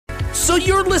So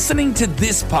you're listening to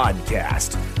this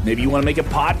podcast. Maybe you want to make a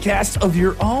podcast of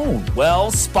your own.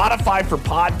 Well, Spotify for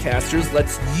Podcasters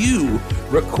lets you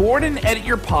record and edit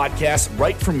your podcast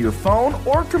right from your phone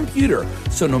or computer.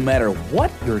 So no matter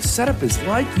what your setup is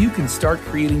like, you can start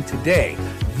creating today.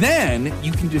 Then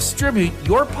you can distribute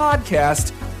your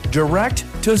podcast direct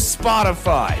to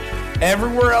Spotify.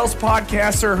 Everywhere else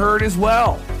podcasts are heard as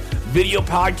well. Video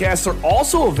podcasts are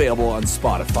also available on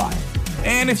Spotify.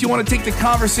 And if you want to take the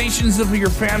conversations of your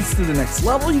fans to the next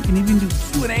level, you can even do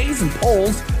Q&As and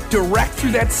polls direct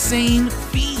through that same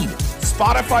feed.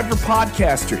 Spotify for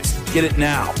Podcasters. Get it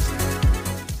now.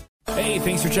 Hey,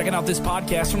 thanks for checking out this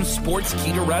podcast from Sports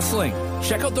Key to Wrestling.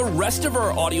 Check out the rest of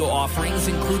our audio offerings,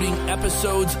 including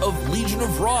episodes of Legion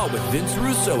of Raw with Vince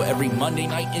Russo every Monday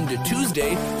night into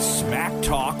Tuesday, Smack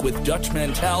Talk with Dutch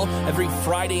Mantel every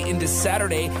Friday into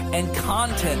Saturday, and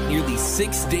content nearly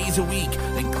 6 days a week,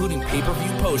 including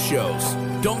pay-per-view post shows.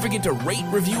 Don't forget to rate,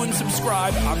 review, and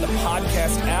subscribe on the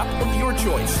podcast app of your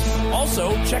choice.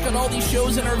 Also, check out all these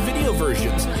shows in our video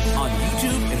versions on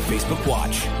YouTube and Facebook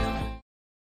Watch.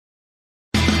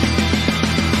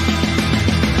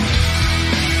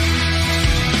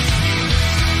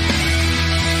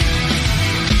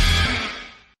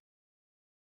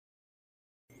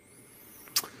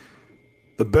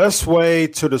 The best way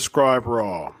to describe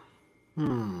Raw.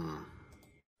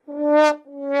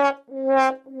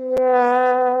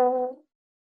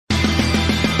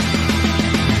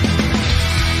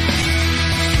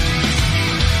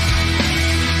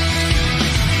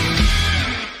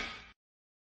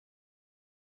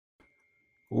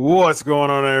 What's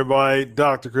going on, everybody?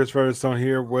 Dr. Chris Featherstone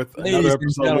here with another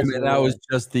episode. Gentlemen, that was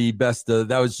just the best.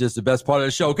 That was just the best part of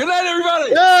the show. Good night, everybody.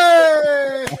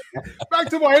 Yay! Back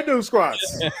to my Hindu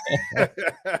squats. How's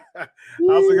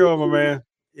it going, my man?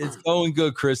 It's going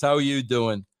good, Chris. How are you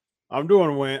doing? I'm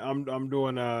doing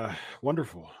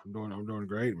wonderful. I'm doing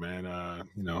great, man.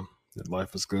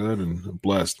 Life is good and I'm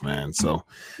blessed, man. So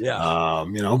yeah,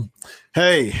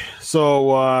 hey,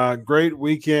 so great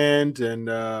weekend and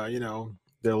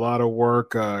did a lot of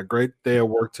work. Great day of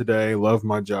work today. Love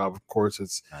my job. Of course,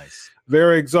 it's nice.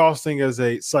 Very exhausting as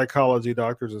a psychology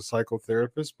doctor, as a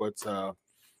psychotherapist, but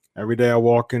every day I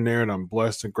walk in there and I'm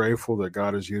blessed and grateful that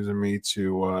God is using me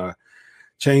to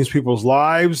change people's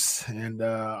lives. And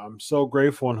I'm so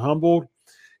grateful and humbled.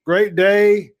 Great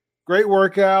day, great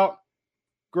workout,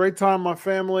 great time with my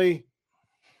family.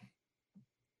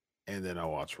 And then I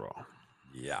watch Raw.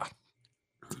 Yeah.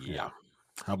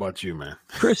 How about you, man?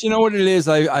 Chris, you know what it is?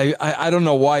 I don't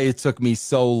know why it took me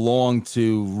so long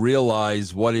to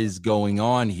realize what is going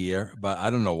on here, but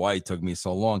I don't know why it took me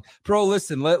so long. Bro,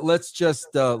 listen, let's just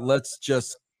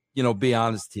be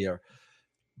honest here.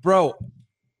 Bro,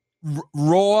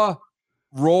 Raw,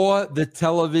 the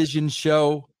television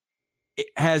show, it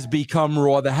has become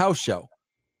Raw, the house show.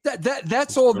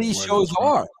 That's all these shows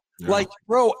are. Yeah. Like,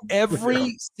 bro,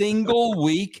 every single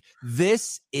week,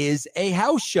 this is a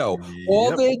house show. Yep.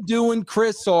 All they're doing,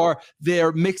 Chris,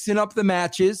 they're mixing up the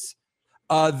matches.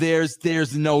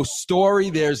 There's no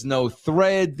story. There's no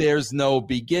thread. There's no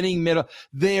beginning, middle.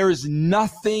 There's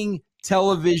nothing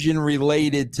television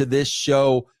related to this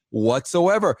show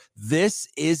whatsoever. This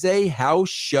is a house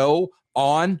show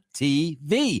on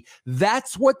TV.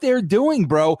 That's what they're doing,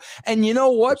 bro. And you know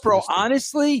what, bro?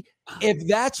 Honestly, if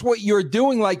that's what you're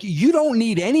doing, like, you don't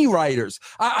need any writers.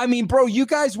 I mean, bro, you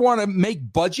guys want to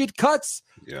make budget cuts?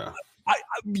 Yeah.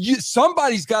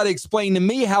 Somebody's got to explain to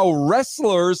me how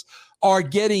wrestlers are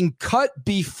getting cut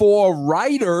before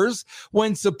writers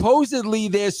when supposedly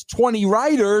there's 20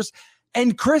 writers.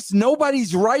 And Chris,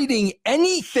 nobody's writing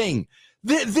anything.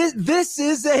 This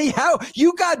is how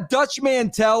you got Dutch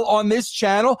Mantel on this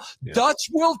channel. Yeah. Dutch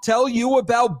will tell you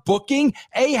about booking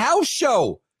a house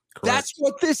show. Correct. That's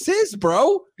what this is,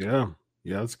 bro. Yeah,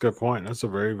 that's a good point. That's a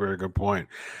very, very good point.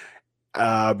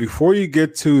 Before you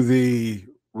get to the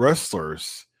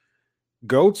wrestlers,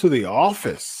 go to the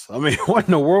office. I mean, what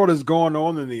in the world is going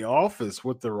on in the office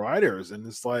with the writers? And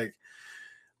it's like,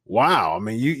 wow. I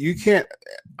mean, you can't.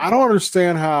 I don't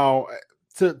understand how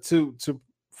to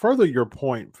further your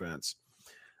point, Vince.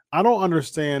 I don't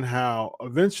understand how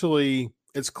eventually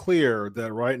it's clear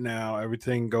that right now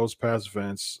everything goes past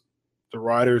Vince. The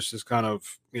writers just kind of,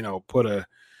 put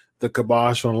the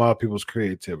kibosh on a lot of people's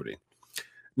creativity.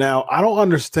 Now, I don't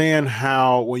understand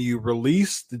how when you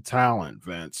release the talent,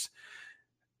 Vince,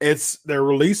 they're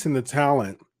releasing the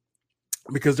talent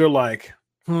because they're like,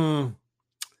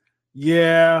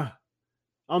 yeah,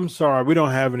 I'm sorry, we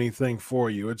don't have anything for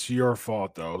you. It's your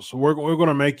fault, though. So we're going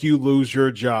to make you lose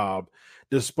your job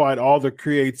despite all the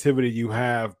creativity you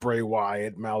have, Bray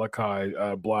Wyatt, Malachi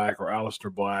Black, or Aleister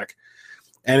Black.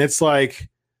 And it's like,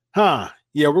 yeah,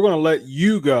 we're going to let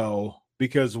you go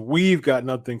because we've got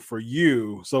nothing for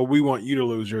you. So we want you to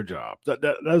lose your job. That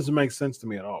doesn't make sense to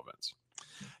me at all, Vince.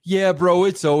 Yeah, bro,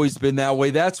 it's always been that way.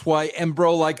 That's why. And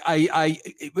bro, like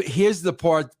here's the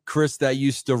part, Chris, that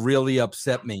used to really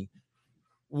upset me.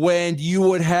 When you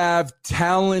would have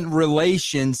talent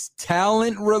relations,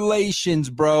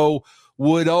 bro,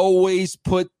 would always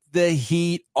put the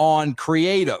heat on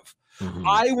creative. Mm-hmm.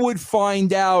 I would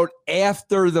find out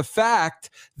after the fact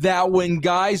that when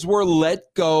guys were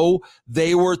let go,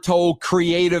 they were told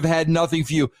creative had nothing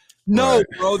for you. No, right.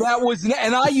 Bro, that was,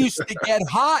 and I used to get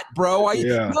hot, bro.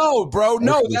 No, bro,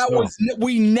 no,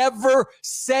 we never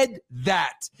said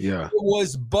that. Yeah. It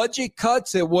was budget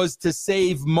cuts. It was to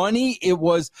save money. It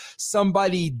was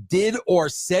somebody did or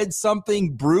said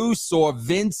something Bruce or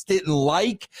Vince didn't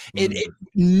like. It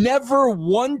never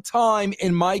one time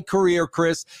in my career,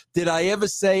 Chris, did I ever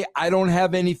say I don't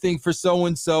have anything for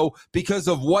so-and-so because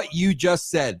of what you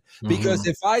just said. Because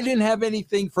if I didn't have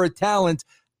anything for a talent,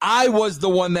 I was the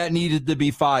one that needed to be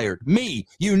fired. Me.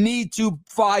 You need to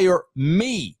fire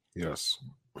me. Yes.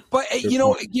 But you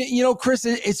know, Chris,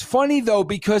 it's funny though,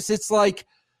 because it's like,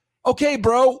 okay,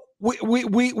 bro,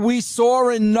 we saw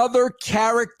another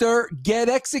character get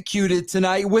executed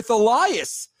tonight with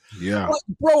Elias. Yeah. Like,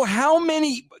 bro, how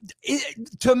many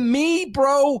to me,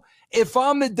 bro, if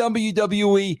I'm the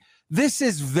WWE, this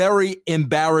is very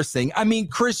embarrassing. I mean,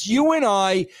 Chris, you and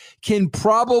I can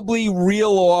probably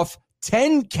reel off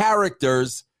 10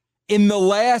 characters in the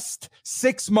last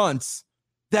 6 months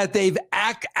that they've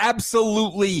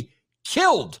absolutely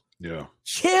killed. Yeah.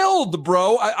 Killed,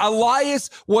 bro. Elias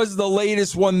was the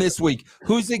latest one this week.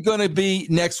 Who's it going to be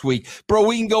next week? Bro,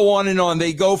 we can go on and on.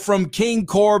 They go from King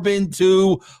Corbin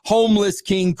to homeless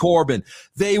King Corbin.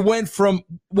 They went from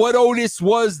what Otis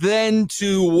was then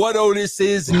to what Otis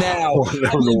is now. We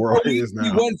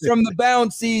went from the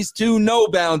bouncies to no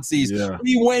bouncies. Yeah.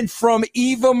 We went from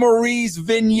Eva Marie's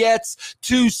vignettes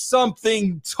to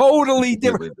something totally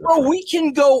different. Bro, we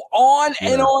can go on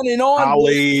and on and on.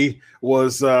 Ali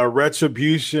was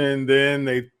retribution, then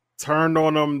they turned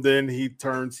on him, then he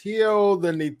turns heel,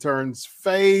 then he turns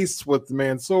face with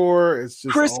Mansoor. It's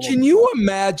just Chris, can you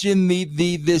imagine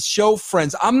this show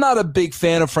Friends? I'm not a big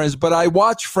fan of Friends, but I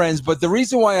watch Friends. But the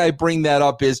reason why I bring that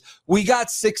up is we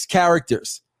got 6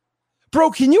 characters.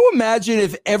 Bro, can you imagine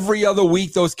if every other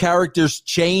week those characters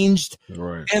changed,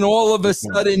 right, and all of a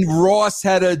sudden Ross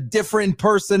had a different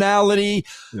personality?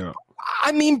 Yeah.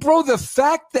 I mean, bro, the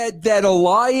fact that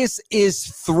Elias is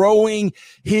throwing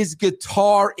his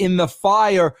guitar in the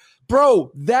fire,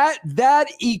 bro, that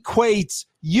equates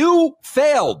you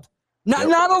failed.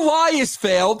 Not Elias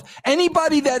failed.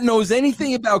 Anybody that knows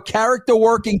anything about character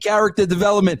work and character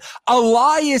development,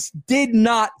 Elias did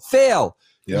not fail.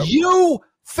 Yep. You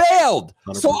failed.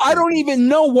 100%. So I don't even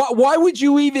know why would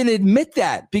you even admit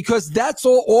that? Because that's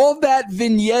all that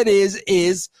vignette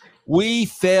is we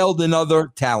failed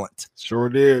another talent. Sure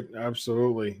did.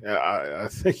 Absolutely. I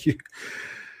think you.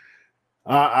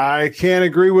 I can't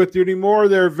agree with you anymore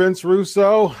there, Vince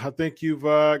Russo. I think you've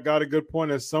got a good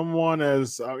point. As someone,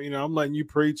 I'm letting you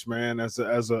preach, man. As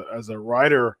a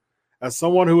writer, as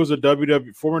someone who was a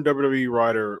former WWE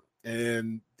writer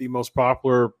in the most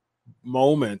popular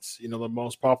moments, the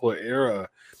most popular era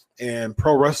in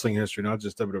pro wrestling history, not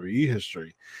just WWE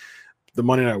history, the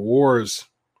Monday Night Wars.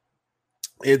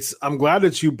 I'm glad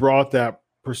that you brought that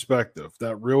perspective,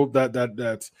 that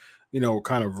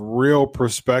kind of real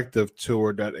perspective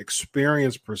toward that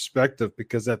experience perspective,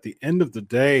 because at the end of the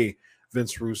day,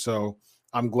 Vince Russo,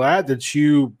 I'm glad that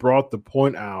you brought the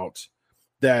point out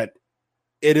that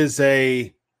it is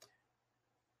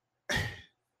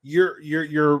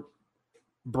you're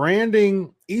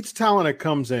branding each talent that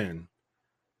comes in.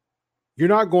 You're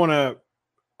not going to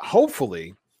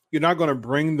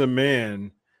bring them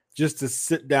in just to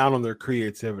sit down on their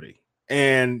creativity.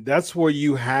 And that's where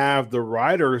you have the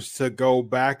writers to go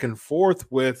back and forth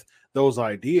with those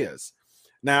ideas.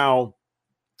 Now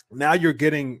you're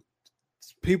getting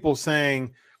people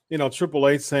saying, Triple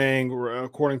H saying,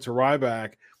 according to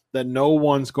Ryback, that no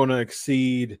one's going to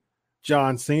exceed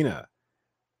John Cena.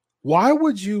 Why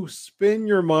would you spend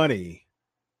your money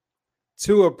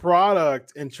to a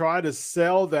product and try to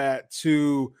sell that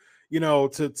to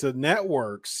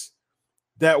networks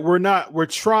that we're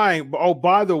trying? Oh,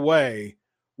 by the way,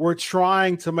 we're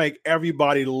trying to make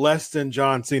everybody less than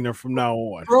John Cena from now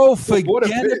on. Bro, forget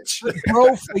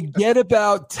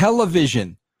about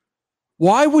television.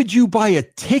 Why would you buy a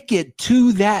ticket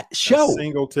to that show? A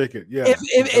single ticket, yeah.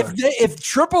 If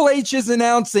Triple H is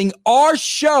announcing our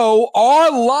show, our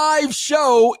live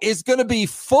show is going to be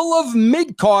full of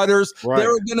mid-carders,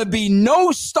 there are going to be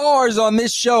no stars on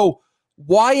this show.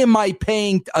 Why am I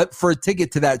paying for a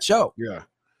ticket to that show?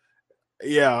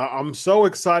 Yeah, I'm so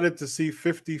excited to see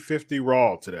 50-50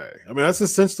 Raw today. I mean, that's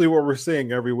essentially what we're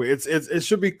seeing every week. It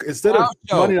should be, instead of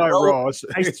Monday Night Raw, it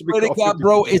should be called God,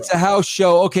 bro, it's a house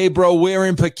show. Okay, bro, we're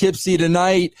in Poughkeepsie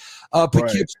tonight.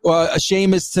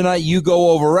 Sheamus tonight. You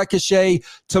go over Ricochet.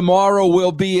 Tomorrow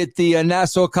we'll be at the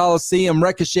Nassau Coliseum.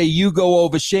 Ricochet, you go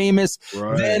over Sheamus.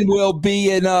 Then we'll be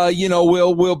in,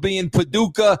 we'll be in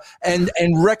Paducah, and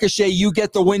Ricochet, you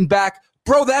get the win back,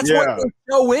 bro. That's what the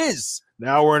show is.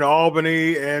 Now we're in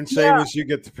Albany, and Sheamus, you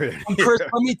get the pin. Chris,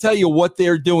 let me tell you what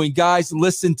they're doing. Guys,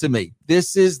 listen to me.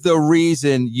 This is the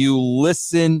reason you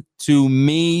listen to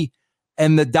me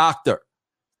and the doctor.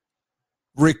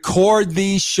 Record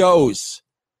these shows.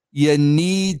 You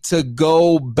need to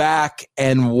go back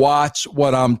and watch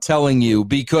what I'm telling you,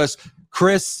 because,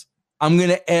 Chris, I'm going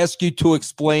to ask you to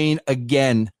explain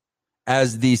again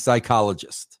as the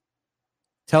psychologist.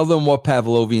 Tell them what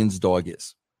Pavlovian's dog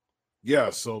is.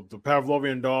 Yeah, so the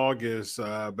Pavlovian dog is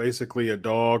basically a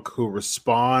dog who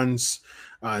responds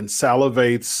and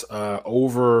salivates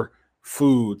over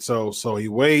food. So he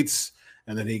waits,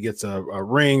 and then he gets a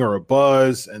ring or a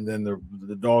buzz, and then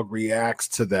the dog reacts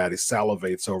to that. He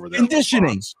salivates over that.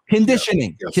 Conditioning.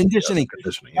 Conditioning.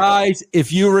 Guys,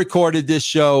 if you recorded this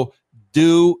show,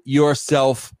 do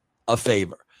yourself a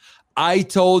favor. I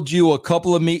told you a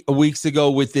couple of weeks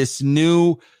ago with this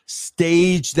new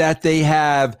stage that they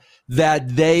have,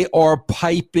 that they are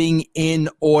piping in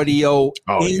audio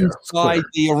inside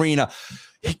the arena.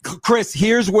 Chris,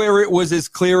 here's where it was as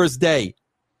clear as day.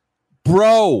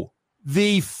 Bro,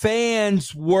 the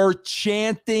fans were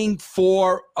chanting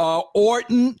for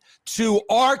Orton to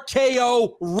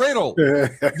RKO Riddle.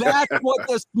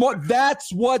 That's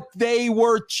what they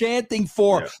were chanting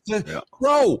for.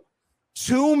 Bro,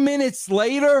 2 minutes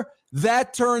later,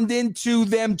 that turned into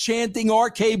them chanting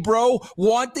RK Bro,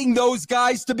 wanting those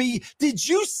guys to be. Did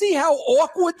you see how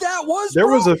awkward that was? There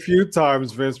was a few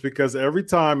times, Vince, because every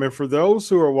time, and for those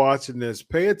who are watching this,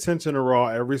 pay attention to Raw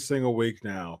every single week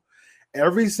now.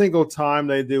 Every single time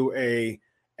they do a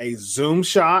zoom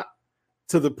shot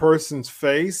to the person's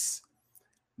face,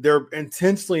 they're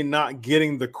intentionally not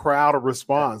getting the crowd a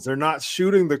response. They're not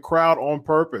shooting the crowd on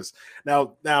purpose.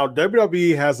 Now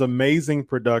WWE has amazing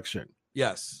production.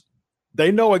 Yes. They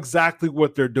know exactly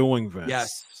what they're doing,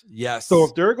 Vince. Yes. So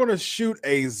if they're going to shoot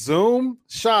a zoom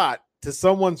shot to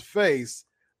someone's face,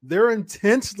 they're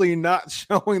intentionally not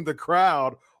showing the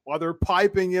crowd while they're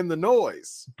piping in the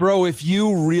noise. Bro, if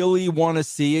you really want to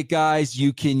see it, guys,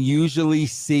 you can usually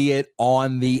see it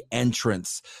on the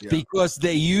entrance because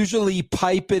they usually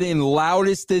pipe it in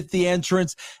loudest at the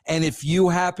entrance. And if you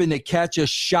happen to catch a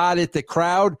shot at the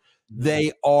crowd,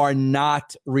 they are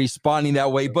not responding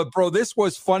that way. But, bro, this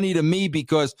was funny to me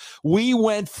because we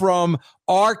went from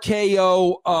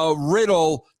RKO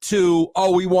Riddle to,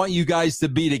 we want you guys to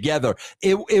be together.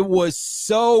 It was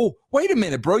so, wait a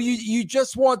minute, bro. You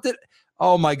just wanted,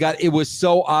 oh, my God. It was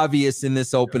so obvious in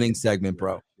this opening segment,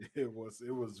 bro. It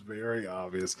was very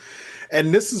obvious.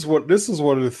 And this is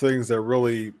one of the things that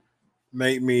really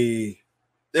made me,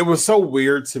 it was so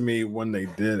weird to me when they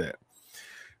did it.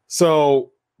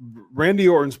 So, Randy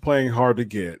Orton's playing hard to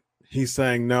get. He's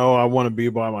saying, no, I want to be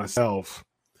by myself.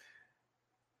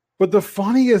 But the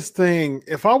funniest thing,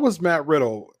 if I was Matt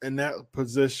Riddle in that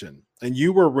position and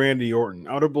you were Randy Orton,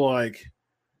 I would have been like,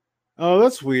 oh,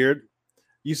 that's weird.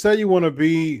 You said you want to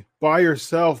be by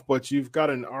yourself, but you've got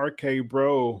an RK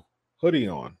Bro hoodie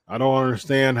on. I don't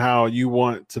understand how you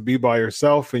want to be by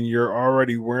yourself and you're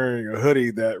already wearing a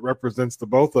hoodie that represents the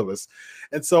both of us.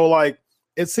 And so, like,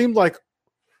 it seemed like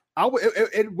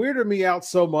it weirded me out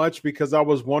so much because I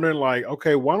was wondering, like,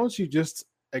 okay, why don't you just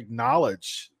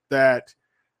acknowledge that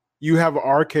you have an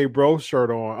RK Bro shirt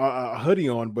on, a hoodie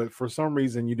on, but for some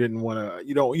reason you didn't want to,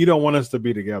 you don't want us to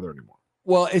be together anymore.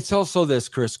 Well, it's also this,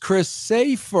 Chris. Chris,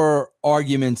 say for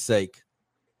argument's sake,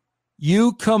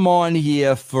 you come on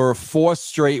here for 4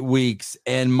 straight weeks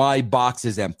and my box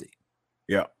is empty.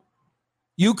 Yeah.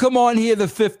 You come on here the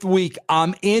 5th week,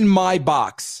 I'm in my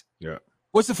box. Yeah.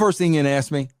 What's the first thing you're gonna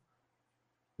ask me?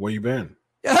 Where you been?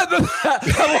 Hello,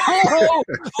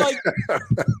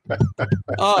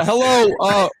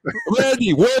 hello,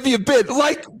 Randy. Where have you been?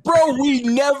 Like, bro, we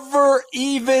never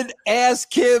even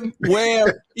ask him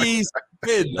where he's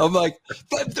been. I'm like,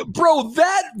 bro,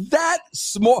 that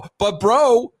small. But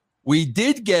bro, we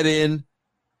did get in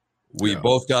We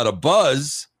both got a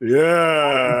buzz.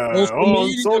 Yeah. On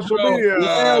social media.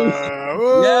 Yeah.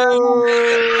 Oh, yeah.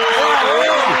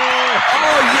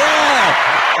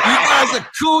 You guys are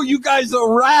cool. You guys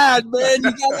are rad, man.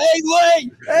 You got,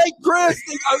 hey, Chris.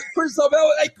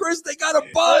 They got a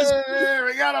buzz. Hey,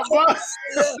 we got a buzz.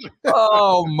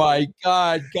 Oh, my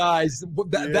God, guys.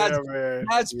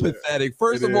 That's pathetic.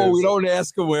 First of all, we don't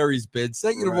ask him where he's been.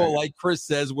 Second of all, like Chris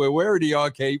says, we're wearing the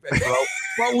arcade, bro.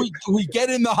 But we get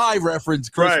in the high reference,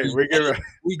 Chris. Right.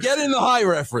 We get in the high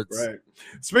reference. Right.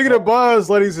 Speaking of buzz,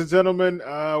 ladies and gentlemen,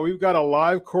 we've got a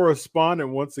live correspondent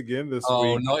once again this week.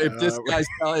 Oh, no. If this guy's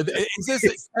is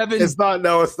this Kevin? It's not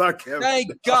Kevin.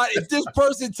 Thank God. If this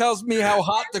person tells me how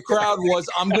hot the crowd was,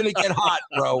 I'm going to get hot,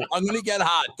 bro. I'm going to get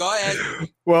hot. Go ahead.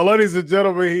 Well, ladies and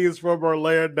gentlemen, he's from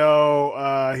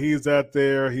Orlando. He's out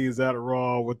there. He's at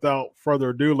Raw. Without further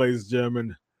ado, ladies and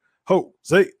gentlemen,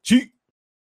 Jose G.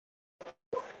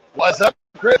 What's up,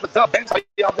 Chris? What's up, Ben? How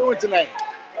y'all doing tonight?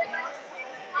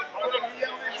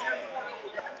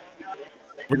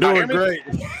 We're doing great.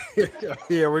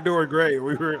 Yeah, we're doing great.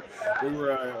 We were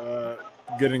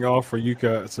getting off for you,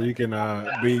 so you can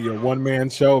be your one-man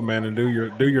show, man, and do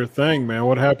your thing, man.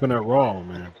 What happened at Raw,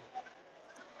 man?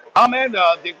 Oh man,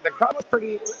 the crowd was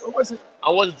pretty.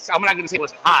 I'm not gonna say it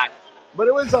was hot, but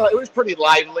it was pretty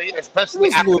lively,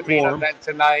 especially after the main event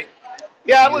tonight.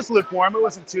 Yeah, it was lukewarm. It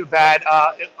wasn't too bad.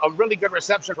 A really good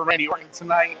reception for Randy Orton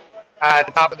tonight at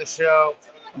the top of the show.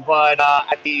 But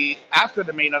after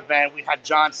the main event, we had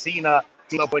John Cena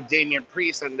team up with Damian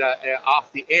Priest and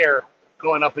off the air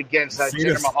going up against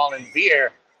Jinder Mahal and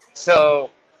Veer. So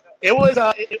it was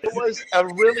a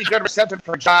really good reception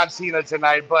for John Cena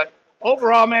tonight. But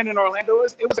overall, man, in Orlando,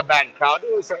 it was a bad crowd.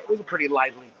 It was a pretty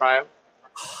lively crowd.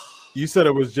 You said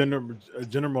it was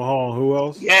Jinder Mahal. Who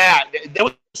else? Yeah, it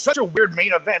was such a weird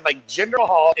main event. Like Jinder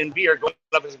Mahal and Veer going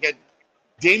up against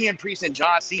Damian Priest and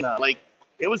John Cena. Like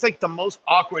it was like the most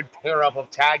awkward pair up of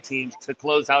tag teams to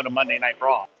close out a Monday Night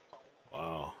Raw.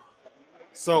 Wow.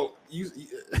 So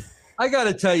I got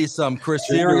to tell you something, Chris.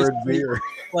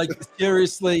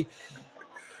 Seriously,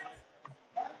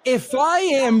 if I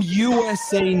am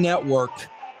USA Network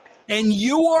and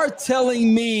you are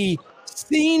telling me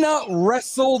Cena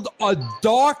wrestled a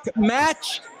dark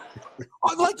match,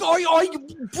 like, are you,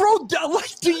 bro?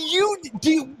 Like, do you?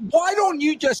 Why don't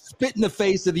you just spit in the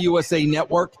face of the USA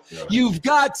Network? Yeah. You've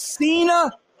got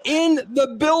Cena in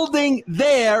the building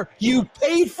there. You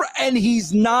paid for, and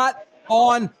he's not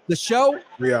on the show.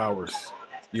 3 hours.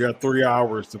 You got 3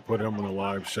 hours to put him on a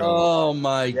live show. Oh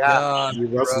my God! He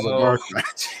wrestled a dark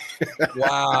match.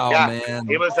 Wow, man!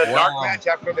 It was a dark match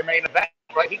after the main event,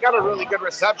 but he got a really good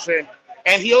reception,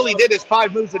 and he only did his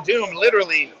 5 moves of doom,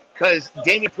 literally. Because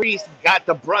Damian Priest got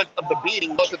the brunt of the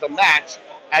beating most of the match.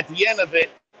 At the end of it,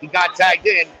 he got tagged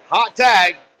in. Hot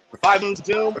tag, 5 moves of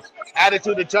doom,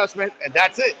 attitude adjustment, and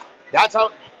that's it. That's how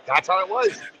it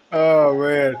was. Oh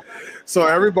man. So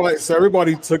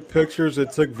everybody took pictures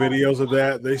and took videos of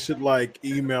that. They should like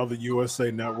email the USA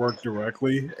Network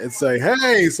directly and say,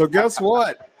 hey, so guess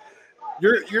what?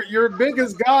 Your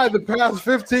biggest guy the past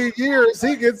 15 years,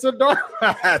 he gets a dark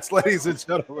match, ladies and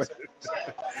gentlemen.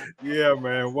 Yeah,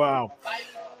 man. Wow.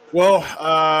 Well,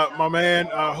 my man,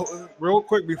 real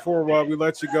quick before we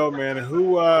let you go, man,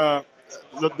 who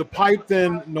the piped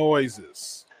in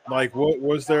noises, like what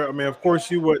was there? I mean, of course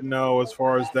you wouldn't know as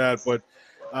far as that, but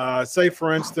say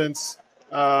for instance,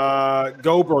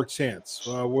 Goldberg chants.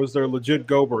 Was there legit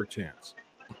Goldberg chants?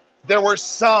 There were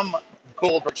some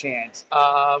Goldberg chants.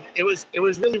 It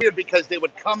was really weird because they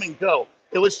would come and go.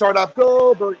 It would start off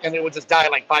Goldberg and it would just die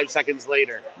like 5 seconds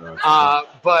later.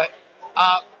 But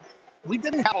we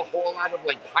didn't have a whole lot of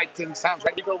like hyped in sounds.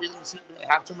 Right? We didn't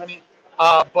have too many.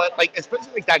 But like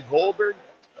especially like that Goldberg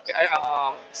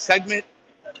segment,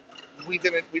 we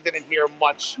didn't hear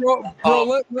much.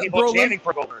 People chanting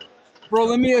for Goldberg. Bro,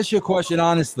 let me ask you a question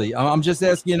honestly. I'm just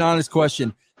asking an honest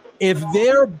question. If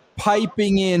they're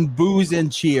piping in boos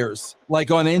and cheers,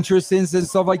 like on entrances and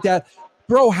stuff like that,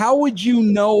 bro, how would you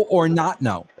know or not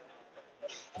know?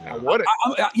 I wouldn't.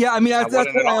 Yeah, I mean,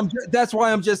 that's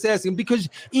why I'm just asking, because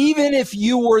even if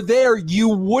you were there, you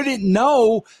wouldn't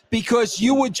know because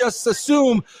you would just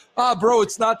assume, bro,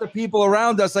 it's not the people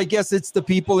around us. I guess it's the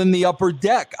people in the upper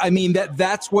deck. I mean,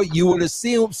 that's what you would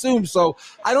assume. So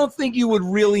I don't think you would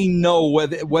really know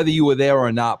whether you were there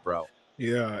or not, bro.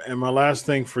 Yeah, and my last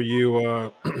thing for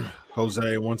you,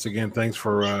 Jose, once again, thanks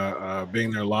for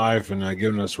being there live and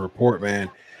giving us a report,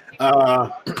 man.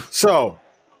 So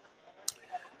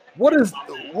What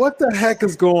the heck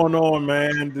is going on,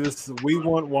 man? This "We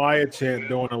Want Wyatt" chant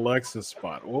during Alexa's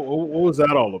spot. What was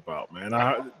that all about, man?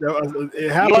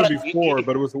 It happened before,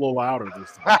 but it was a little louder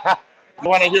this time. You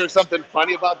want to hear something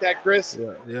funny about that, Chris?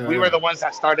 Yeah. We were the ones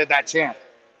that started that chant.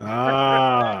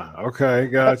 Okay,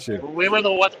 got you. We were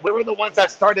the ones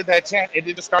that started that chant. It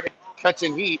just started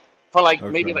catching heat for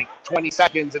maybe 20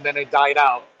 seconds, and then it died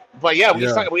out. But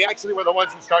we actually were the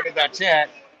ones who started that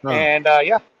chant, and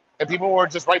and people were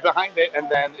just right behind it, and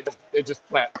then it just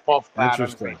fall flat.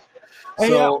 Interesting.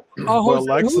 So,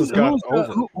 Alexa's got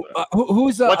over.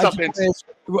 What's up, Vince?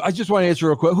 I just want to answer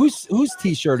real quick. Whose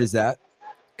T-shirt is that?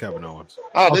 Kevin Owens.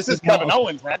 Oh, this is Kevin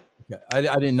Owens, man. Okay. I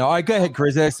didn't know. Go ahead,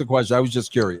 Chris. Ask the question. I was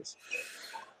just curious.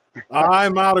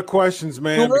 I'm out of questions,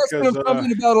 man. Because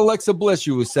something about Alexa Bliss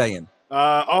you were saying.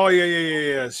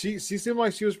 Yeah. She seemed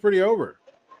like she was pretty over.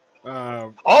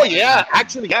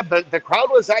 Actually, the crowd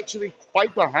was actually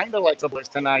quite behind Alexa Bliss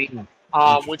tonight,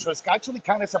 which was actually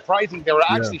kind of surprising. They were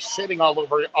actually shitting all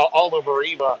over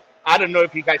Eva. I don't know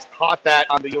if you guys caught that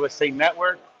on the USA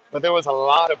Network, but there was a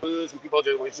lot of boos and people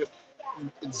was just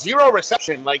zero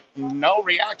reception, like no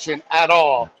reaction at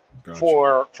all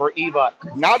for Eva.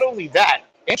 Not only that,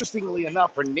 interestingly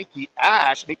enough, for Nikki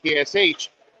ASH,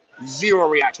 zero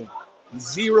reaction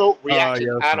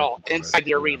at all inside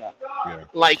the arena. Yeah.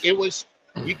 Like it was,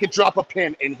 you could drop a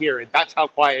pin and hear it. That's how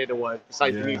quiet it was.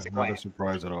 Besides the music playing. Not a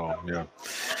surprise at all. Yeah.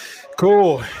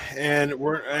 Cool. And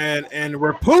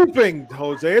we're pooping,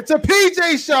 Jose. It's a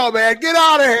PJ show, man. Get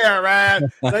out of here, man.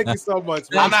 Thank you so much,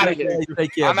 man. I'm out of here.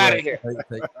 I'm out of here.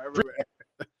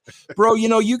 Bro,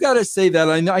 you got to say that.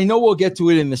 I know we'll get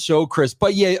to it in the show, Chris.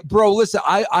 But yeah, bro, listen,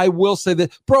 I will say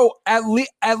that, bro, at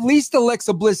least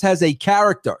Alexa Bliss has a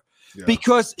character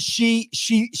because she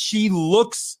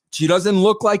doesn't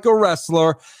look like a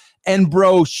wrestler. And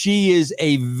bro, she is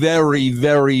a very,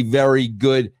 very, very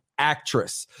good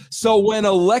actress. So when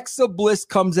Alexa Bliss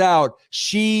comes out,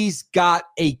 she's got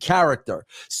a character.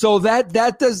 So that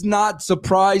does not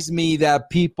surprise me that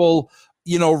people,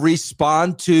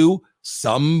 respond to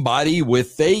somebody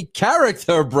with a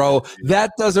character, bro.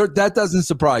 That doesn't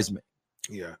surprise me.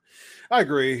 Yeah, I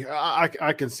agree.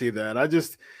 I can see that.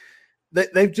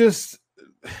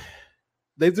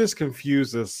 They've just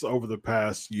confused us over the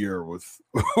past year with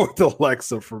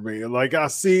Alexa for me. Like I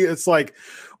see, it's like,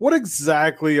 what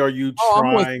exactly are you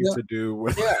trying to do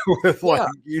with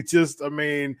you just? I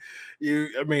mean, you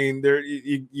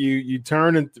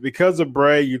turn into, because of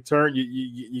Bray, you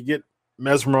get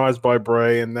mesmerized by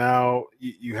Bray, and now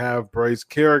you have Bray's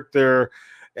character,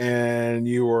 and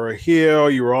you were a heel.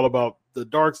 You were all about the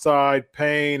dark side,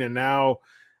 pain, and now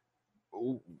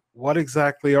what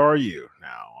exactly are you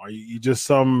now? Are you just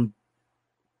some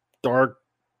dark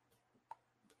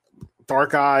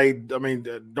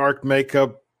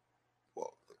makeup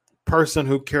person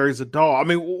who carries a doll? I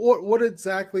mean, what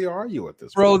exactly are you at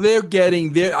this point? Bro,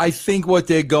 I think what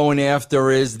they're going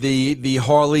after is the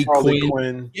Harley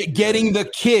Quinn. Getting the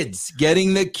kids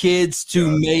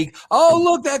to make,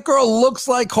 look, that girl looks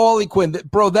like Harley Quinn.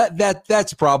 Bro,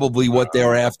 that's probably what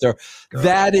they're after.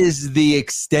 That is the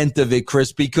extent of it,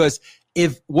 Chris, because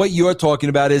if what you're talking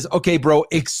about is, okay, bro,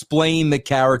 explain the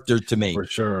character to me. For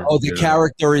sure. Oh, the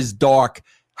character is dark.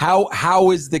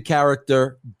 How is the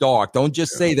character dark? Don't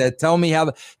just say that. Tell me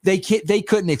how they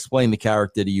couldn't explain the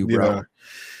character to you, bro. Yeah.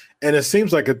 And it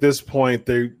seems like at this point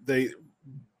they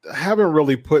haven't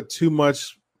really put too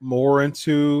much more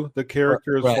into the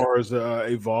character as far as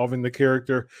evolving the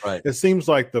character. Right. It seems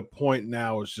like the point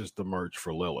now is just the merch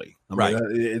for Lily. I mean,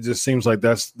 it just seems like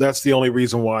that's the only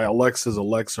reason why Alexa's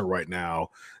Alexa right now,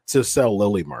 to sell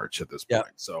Lily merch at this point.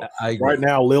 So right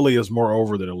now, Lily is more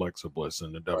over than Alexa Bliss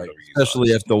in the WWE,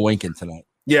 especially after winking tonight.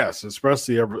 Yes,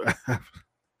 especially after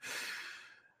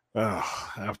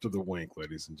the wink,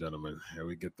 ladies and gentlemen. Here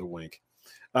we get the wink.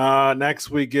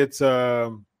 Next we get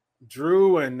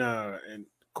Drew and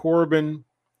Corbin.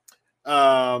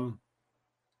 You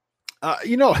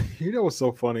know what's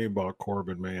so funny about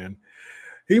Corbin, man?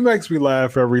 He makes me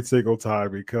laugh every single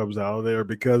time he comes out of there,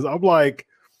 because I'm like,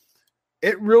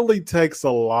 it really takes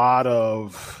a lot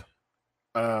of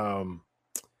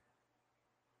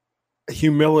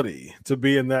humility to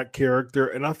be in that character,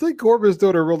 and I think Corbin's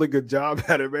doing a really good job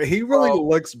at it, man. He really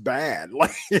looks bad.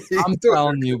 Like, I'm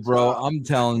telling you, bro. I'm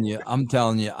telling you.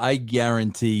 I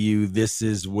guarantee you, this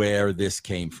is where this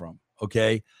came from.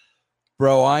 Okay,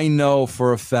 bro. I know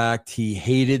for a fact he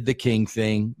hated the King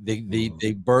thing,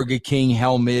 the Burger King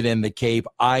helmet and the cape.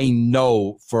 I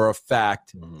know for a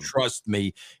fact. Trust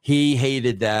me, he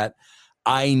hated that.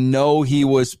 I know he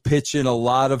was pitching a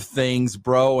lot of things,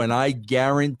 bro, and I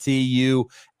guarantee you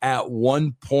at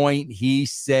one point he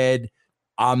said,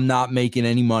 I'm not making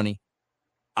any money.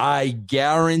 I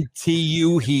guarantee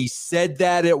you he said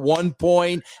that at one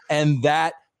point, and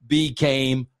that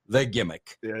became the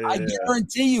gimmick. I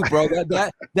guarantee you, bro,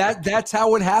 that's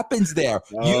how it happens there.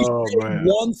 You say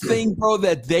one thing, bro,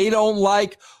 that they don't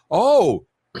like. Oh,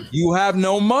 you have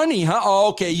no money, huh? Oh,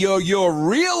 okay, you're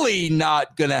really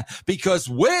not gonna, because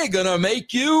we're gonna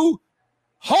make you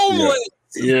homeless.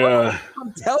 Yeah.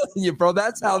 I'm telling you, bro,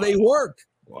 that's how they work.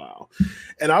 Wow.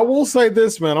 And I will say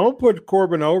this, man. I'm gonna put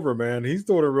Corbin over, man. He's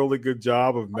doing a really good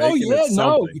job of making it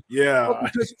something.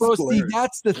 Because, bro, see,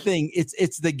 that's the thing.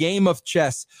 It's the game of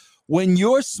chess. When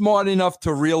you're smart enough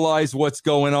to realize what's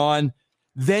going on,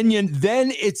 then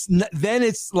it's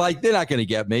like, they're not going to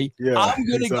get me. I'm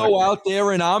going to go out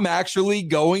there and I'm actually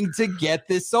going to get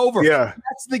this over.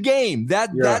 That's the game.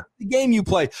 That's the game you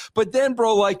play. But then,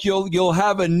 bro, like you'll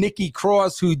have a Nikki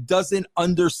Cross who doesn't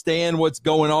understand what's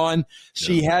going on.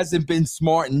 She hasn't been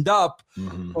smartened up.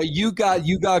 But you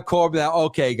got Corbin.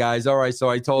 Okay, guys. All right. So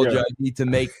I told you I need to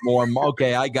make more.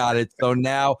 Okay, I got it. So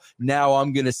now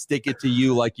I'm going to stick it to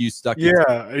you like you stuck it.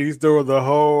 And he's doing the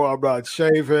whole, I'm not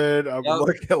shaving. I'm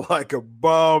looking like a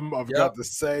bum. I've got the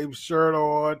same shirt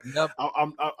on.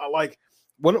 I like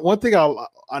one thing.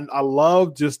 I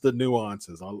love just the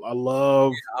nuances. I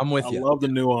love the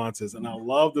nuances, and I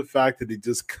love the fact that he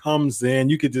just comes in.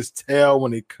 You could just tell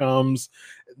when he comes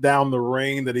down the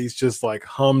ring that he's just like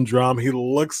humdrum. He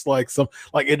looks like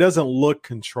it doesn't look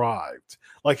contrived.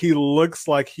 Like he looks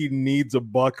like he needs a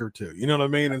buck or two. You know what I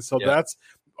mean? And so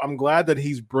I'm glad that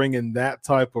he's bringing that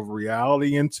type of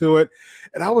reality into it.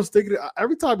 And I was thinking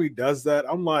every time he does that,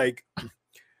 I'm like,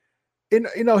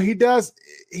 he does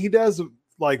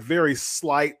like very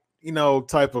slight,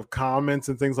 type of comments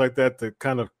and things like that to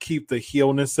kind of keep the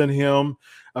heelness in him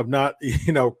of not,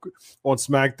 on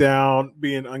SmackDown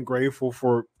being ungrateful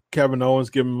for Kevin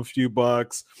Owens giving him a few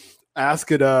bucks.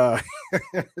 Ask it, Drew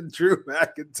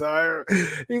McIntyre.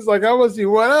 He's like, how much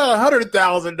you want?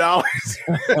 $100,000.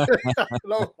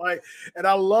 And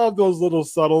I love those little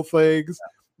subtle things.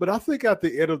 But I think at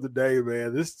the end of the day,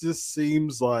 man, this just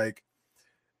seems like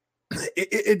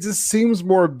it just seems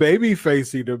more baby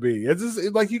facey to me. It's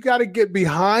just like you got to get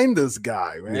behind this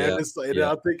guy, man. I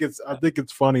think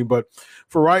it's funny, but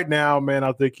for right now, man,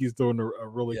 I think he's doing a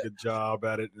really good job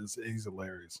at it. He's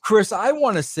hilarious. Chris, I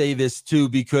want to say this too,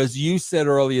 because you said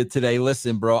earlier today,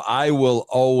 listen, bro, I will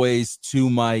always to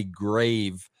my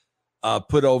grave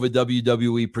put over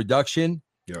WWE production.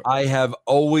 I have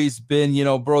always been,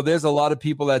 bro, there's a lot of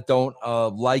people that don't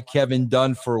like Kevin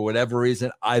Dunn for whatever reason.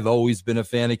 I've always been a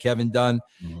fan of Kevin Dunn.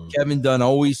 Kevin Dunn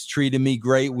always treated me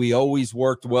great. We always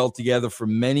worked well together for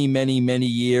many, many, many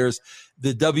years.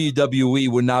 The WWE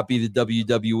would not be the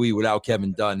WWE without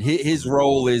Kevin Dunn. His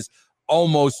role is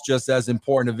almost just as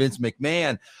important as Vince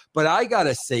McMahon. But I got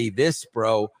to say this,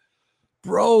 bro,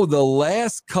 the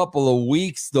last couple of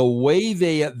weeks, the way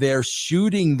they're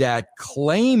shooting that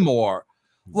Claymore,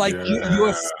 like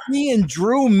you're seeing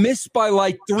Drew miss by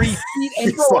like 3 feet,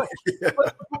 and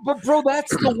but bro,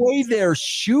 that's the way they're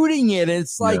shooting it. And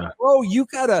it's like, bro, you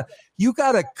gotta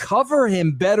cover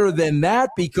him better than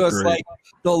that, because like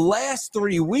the last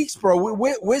 3 weeks, bro,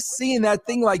 we're seeing that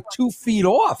thing like 2 feet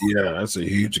off. Yeah, that's a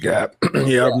huge gap.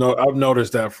 I've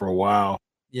noticed that for a while.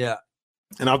 Yeah.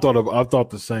 And I thought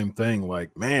the same thing.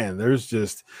 Like, man,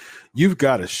 you've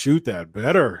got to shoot that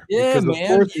better. Yeah, because of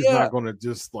course he's not going to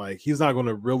he's not going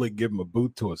to really give him a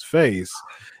boot to his face.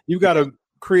 You've got to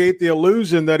create the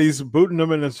illusion that he's booting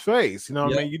him in his face. You know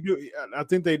what I mean? I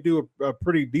think they do a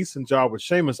pretty decent job with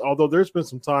Sheamus, although there's been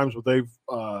some times where they've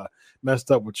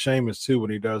messed up with Sheamus too when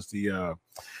he does the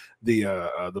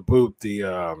boot,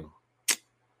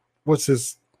 what's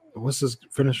his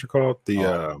finisher called?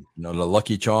 The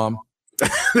Lucky Charm.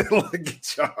 Lucky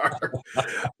Charm.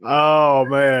 Oh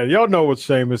man, y'all know what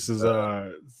Sheamus is.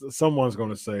 Someone's going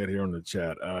to say it here in the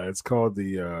chat. It's called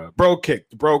the bro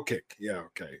kick. The bro kick. Yeah.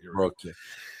 Okay. Bro kick.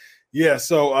 Yeah.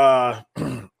 So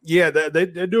they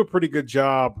do a pretty good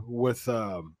job with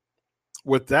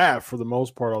that for the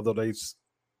most part. Although they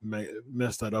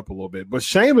messed that up a little bit. But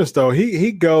Sheamus though,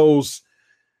 he goes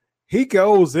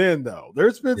in though.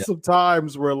 There's been some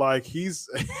times where like he's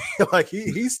like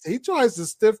he tries to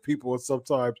stiff people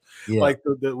sometimes, like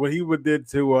what he did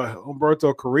to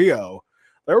Humberto Carrillo.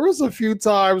 There was a few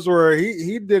times where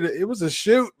he did it. It was a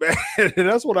shoot, man, and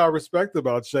that's what I respect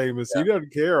about Sheamus. He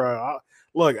doesn't care.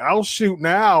 I'll shoot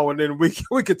now, and then we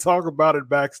could talk about it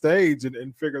backstage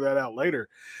and figure that out later.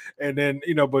 And then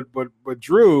but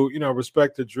Drew,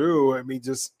 respect to Drew. I mean,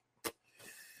 it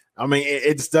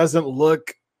just doesn't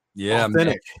look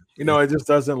authentic. It just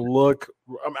doesn't look.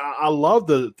 I love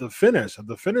the finish.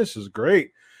 The finish is great,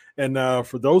 And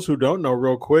for those who don't know,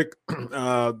 real quick,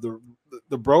 the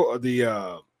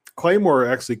Claymore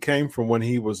actually came from when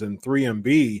he was in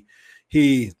 3MB.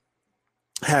 He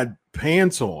had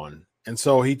pants on, and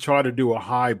so he tried to do a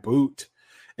high boot,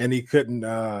 and he couldn't.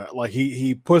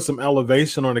 He put some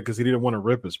elevation on it because he didn't want to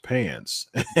rip his pants.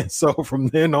 And so from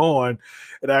then on,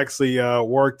 it actually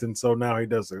worked. And so now he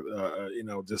does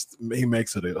he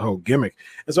makes it a whole gimmick.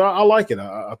 And so I like it.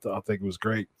 I think it was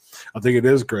great. I think it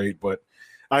is great, but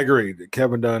I agree.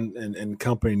 Kevin Dunn and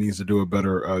company needs to do a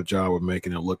better job of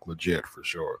making it look legit for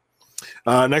sure.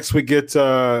 Next, we get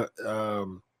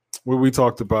what we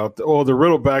talked about. The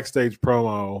Riddle backstage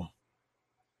promo.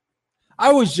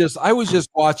 I was just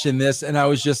watching this, and I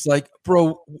was just like,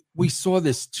 bro, we saw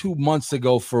this 2 months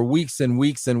ago for weeks and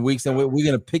weeks and weeks, and we're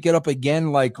gonna pick it up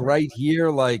again, like right here,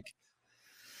 like.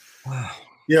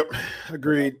 Yep,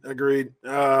 agreed.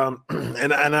 And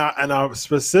I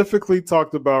specifically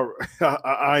talked about.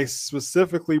 I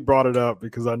specifically brought it up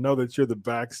because I know that you're the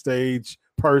backstage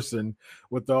person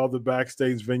with all the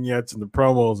backstage vignettes and the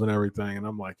promos and everything. And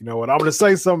I'm like, you know what? I'm going to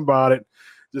say something about it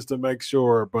just to make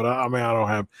sure. But I don't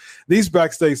have these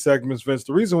backstage segments, Vince.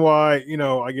 The reason why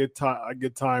I get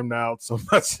timed out so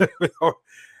much.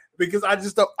 Because I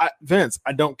just don't, Vince,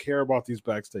 I don't care about these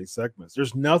backstage segments.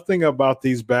 There's nothing about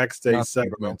these backstage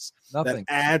segments that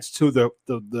adds to the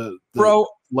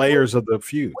layers of the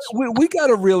feuds. We got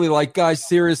to really, like, guys,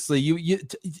 seriously,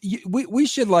 we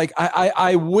should, like,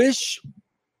 I wish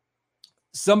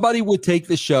somebody would take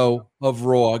the show of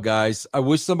Raw, guys. I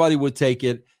wish somebody would take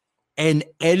it and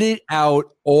edit out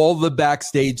all the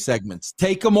backstage segments.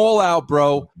 Take them all out,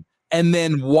 bro, and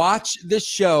then watch the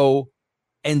show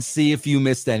and see if you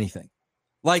missed anything.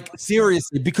 Like,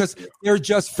 seriously, because they're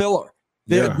just filler.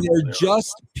 They're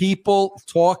just people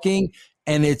talking,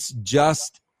 and it's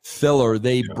just filler.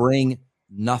 They bring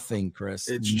nothing, Chris.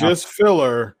 It's just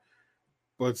filler,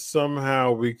 but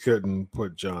somehow we couldn't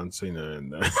put John Cena in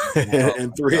there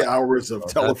in 3 hours of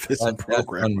television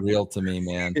programming. That's unreal to me,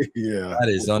 man. Yeah. That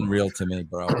is unreal to me,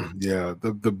 bro. Yeah,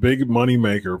 the big money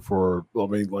maker for,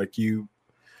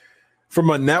 from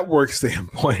a network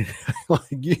standpoint, like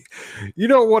you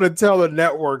don't want to tell the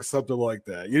network something like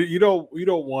that. You don't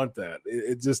want that.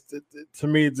 To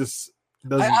me it just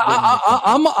doesn't.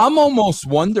 I'm almost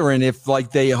wondering if,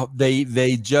 like,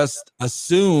 they just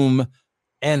assume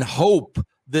and hope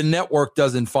the network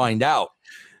doesn't find out.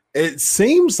 It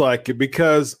seems like it,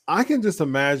 because I can just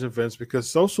imagine, Vince, because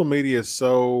social media is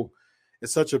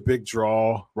such a big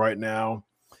draw right now,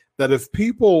 that if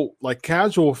people, like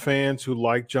casual fans who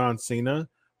like John Cena,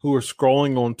 who are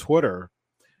scrolling on Twitter,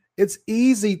 it's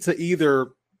easy to either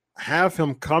have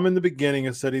him come in the beginning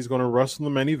and said he's going to wrestle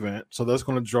in the main event, so that's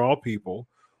going to draw people,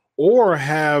 or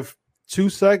have two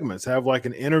segments, have like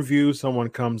an interview, someone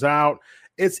comes out.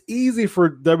 It's easy for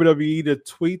WWE to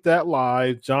tweet that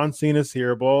live, John Cena's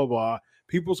here, blah, blah, blah.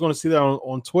 People's going to see that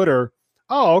on Twitter.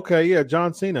 Oh, okay, yeah,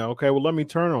 John Cena. Okay, well, let me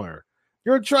turn on her.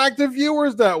 You're attracting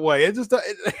viewers that way. It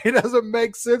doesn't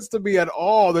make sense to me at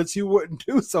all that you wouldn't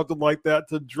do something like that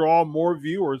to draw more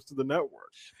viewers to the network.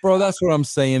 Bro, that's what I'm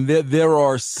saying. There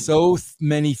are so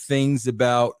many things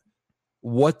about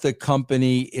what the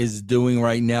company is doing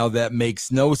right now that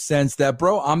makes no sense. That,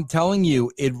 bro, I'm telling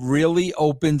you, it really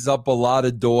opens up a lot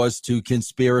of doors to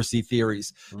conspiracy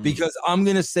theories. Because I'm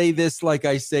going to say this like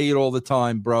I say it all the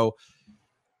time, bro.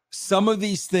 Some of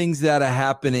these things that are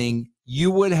happening, you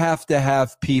would have to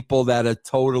have people that are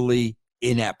totally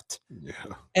inept. Yeah.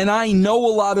 And I know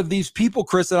a lot of these people,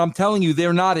 Chris, and I'm telling you,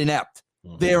 they're not inept.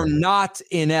 They're not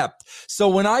inept. So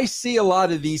when I see a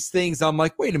lot of these things, I'm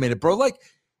like, wait a minute, bro. Like,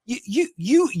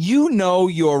 you know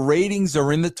your ratings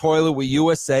are in the toilet with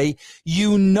USA.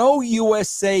 You know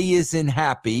USA isn't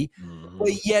happy,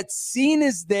 but yet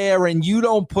Cena's there and you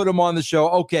don't put him on the show.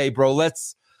 Okay, bro,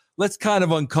 let's kind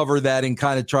of uncover that and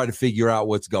kind of try to figure out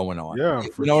what's going on. Yeah,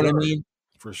 you know what I mean?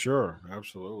 For sure.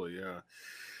 Absolutely,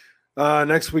 yeah.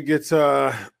 Next we get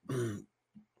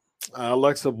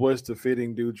Alexa Bliss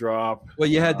defeating Doudrop. Well,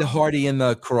 you had the Hardy in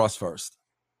the cross first.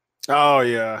 Oh,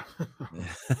 yeah.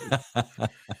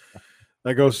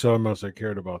 That goes to show how much I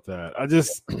cared about that.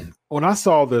 When I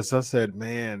saw this, I said,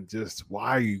 man, just why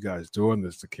are you guys doing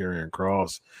this to Karrion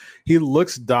Kross? He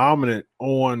looks dominant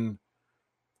on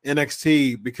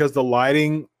NXT because the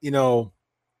lighting,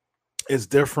 is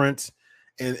different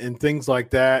and things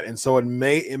like that. And so it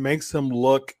makes him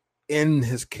look in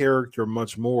his character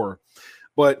much more.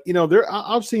 But,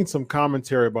 I've seen some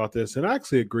commentary about this, and I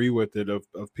actually agree with it, of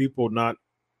people not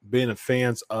being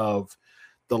fans of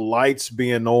the lights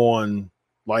being on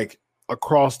like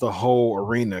across the whole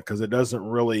arena, because it doesn't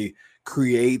really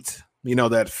create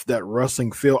that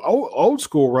wrestling feel. Old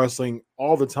school wrestling,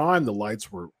 all the time the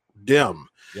lights were dim.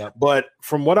 Yep. But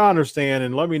from what I understand,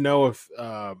 and let me know if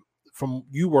from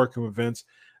you working with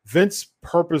Vince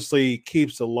purposely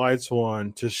keeps the lights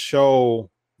on to show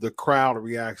the crowd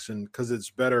reaction because it's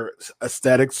better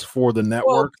aesthetics for the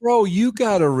network. Well, bro, you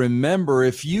got to remember,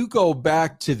 if you go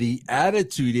back to the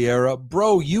Attitude Era,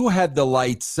 bro, you had the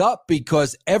lights up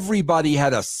because everybody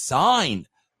had a sign.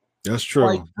 That's true.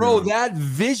 Like, bro, that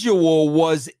visual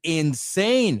was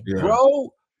insane,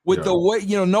 bro. With the way,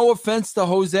 no offense to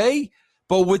Jose,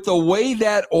 but with the way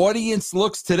that audience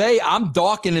looks today, I'm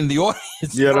darkening the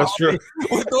audience. Yeah, that's true.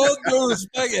 With all due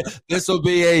respect, this will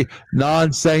be a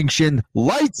non-sanctioned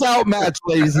lights out match,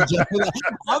 ladies and gentlemen.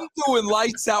 I'm doing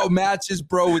lights out matches,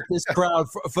 bro, with this crowd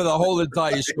for the whole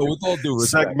entire show. With all due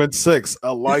respect. Segment 6,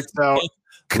 a lights out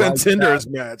contenders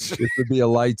match. This would be a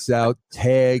lights out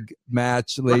tag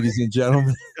match, ladies and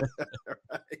gentlemen.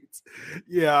 Right.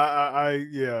 Yeah, I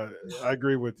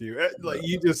agree with you. Like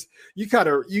you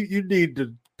need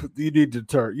to dim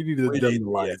the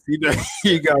lights.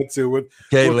 You got to.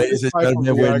 Okay, ladies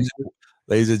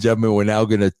and gentlemen, we're now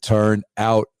going to turn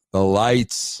out the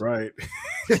lights. Right.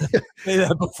 Say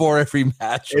that before every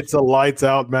match. It's a lights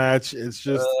out match. It's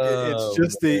just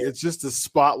the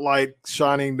spotlight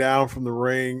shining down from the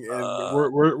ring,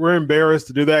 and we're embarrassed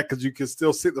to do that because you can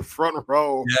still see the front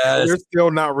row. Yes. They're still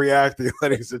not reacting,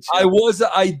 ladies and gentlemen.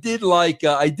 I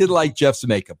did like Jeff's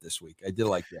makeup this week. I did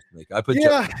like Jeff's makeup. I put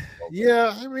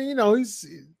yeah. I mean, he's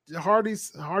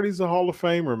Hardy's a Hall of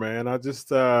Famer, man. I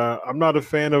just I'm not a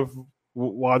fan of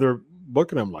why they're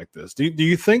booking him like this. Do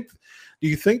you think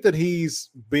that he's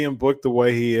being booked the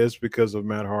way he is because of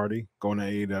Matt Hardy going to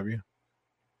AEW?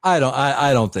 I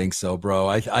don't think so, bro.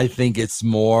 I think it's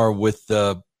more with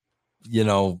the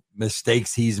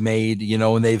mistakes he's made,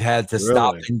 and they've had to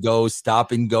stop and go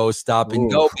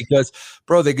because,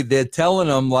 bro, they're telling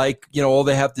him like, all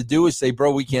they have to do is say,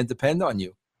 bro, we can't depend on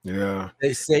you. Yeah.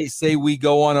 They say we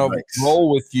go on a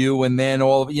roll with you, and then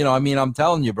I'm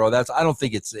telling you, bro, I don't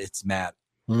think it's Matt.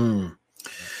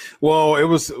 Well,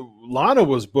 Lana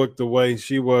was booked the way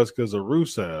she was because of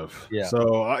Rusev. Yeah.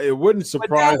 So it wouldn't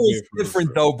surprise me. It was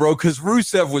different though, bro, because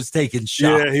Rusev was taking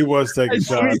shots. Yeah, he was taking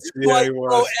shots. Yeah, he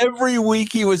was. Bro, every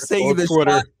week he was taking the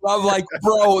shots. I'm like,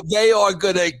 bro, they are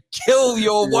gonna kill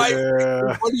your wife.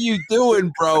 What are you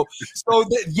doing, bro? So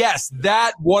yes,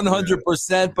 that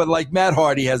 100%. But like Matt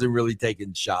Hardy hasn't really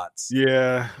taken shots.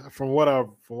 Yeah, from what I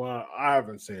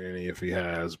haven't seen any if he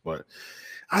has, but.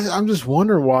 I'm just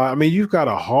wondering why. I mean, you've got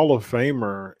a Hall of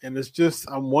Famer, and it's just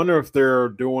I'm wondering if they're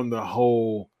doing the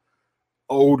whole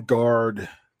old guard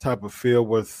type of feel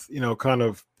with, kind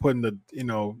of putting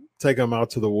taking him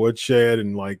out to the woodshed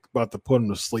and like about to put him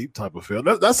to sleep type of feel.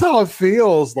 That's how it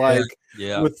feels like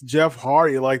with Jeff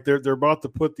Hardy. Like they're about to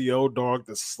put the old dog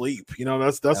to sleep.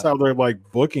 That's how they're like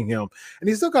booking him, and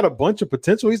he's still got a bunch of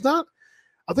potential. He's not.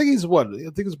 I think he's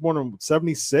born in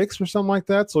 76 or something like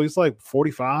that. So he's like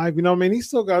 45. He's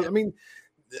still got.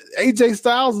 AJ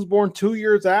Styles was born 2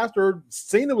 years after.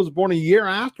 Cena was born a year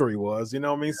after he was.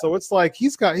 So it's like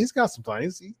he's got some time.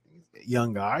 He's a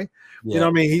young guy. Yeah.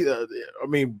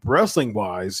 Wrestling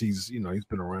wise, he's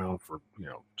been around for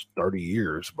 30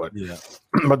 years. But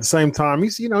but at the same time,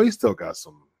 he's still got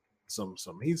some.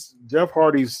 He's Jeff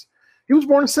Hardy's. He was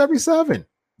born in 77.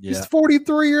 Yeah. He's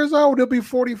 43 years old. He'll be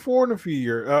 44 in a few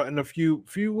years, in a few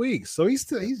weeks. So he's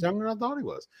younger than I thought he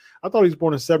was. I thought he was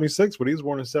born in 76, but he was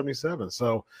born in 77.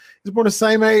 So he's born the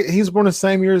same age. He's born the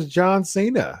same year as John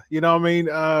Cena.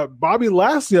 Bobby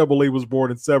Lashley, I believe, was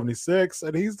born in 76,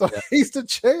 and he's the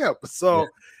champ. So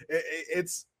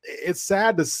it's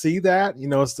sad to see that.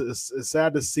 It's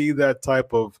sad to see that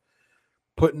type of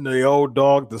putting the old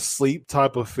dog to sleep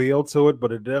type of feel to it,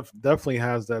 but it definitely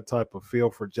has that type of feel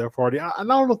for Jeff Hardy. I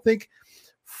don't think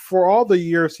for all the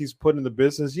years he's put in the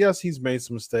business, yes, he's made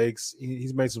some mistakes.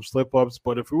 He's made some slip-ups,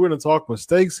 but if we were to talk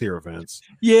mistakes here, Vince,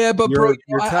 but your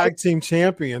tag team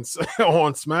champions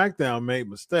on SmackDown made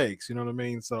mistakes. You know what I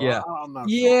mean? So I'm not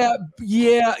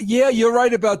you're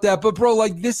right about that. But bro,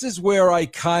 like this is where I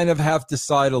kind of have to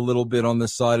side a little bit on the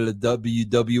side of the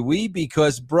WWE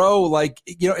because, bro, like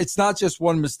it's not just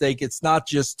one mistake, it's not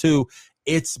just two.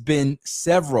 It's been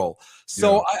several.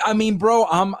 So, bro,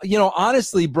 I'm,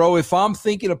 honestly, bro, if I'm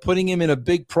thinking of putting him in a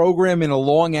big program in a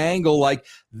long angle, like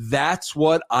that's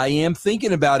what I am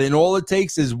thinking about. And all it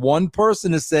takes is one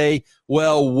person to say,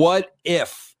 well, what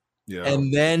if? Yeah.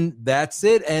 And then that's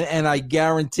it. And I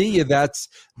guarantee you that's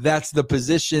the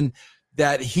position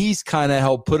that he's kind of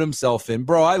helped put himself in.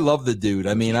 Bro, I love the dude.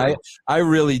 I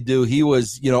really do. He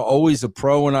was, always a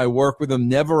pro when I work with him,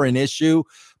 never an issue.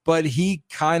 but he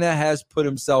kind of has put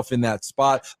himself in that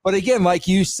spot. But again, like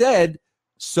you said,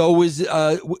 so is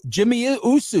Jimmy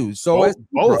Uso. So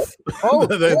both.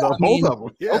 Both of them.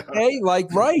 Yeah. Okay, right.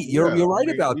 You're right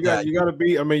about that. You got to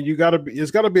be. I mean, it's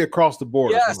got to be across the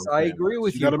board. Yes, I agree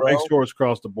with you. You got to make sure it's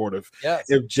across the board.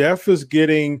 If Jeff is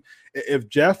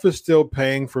still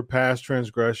paying for past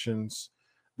transgressions,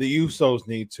 the Usos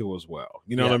need to as well.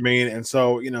 You know what I mean? And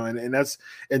so,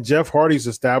 and Jeff Hardy's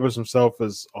established himself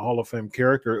as a Hall of Fame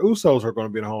character. Usos are going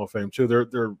to be in the Hall of Fame too.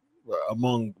 They're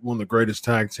among one of the greatest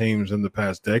tag teams in the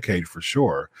past decade for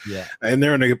sure. Yeah. And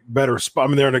they're in a better spot. I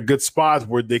mean, they're in a good spot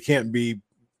where they can't be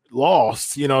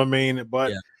lost, you know what I mean?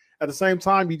 But at the same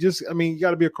time, you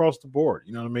got to be across the board,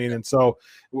 you know what I mean? And so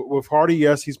with Hardy,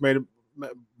 yes, he's made a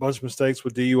bunch of mistakes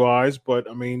with DUIs, but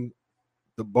I mean,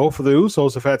 both of the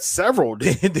Usos have had several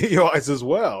DUIs as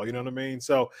well. You know what I mean?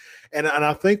 So, and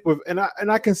I think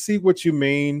I can see what you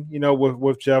mean,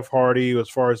 with Jeff Hardy, as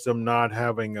far as them not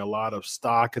having a lot of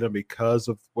stock in him because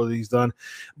of what he's done.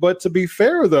 But to be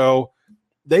fair, though,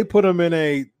 they put him in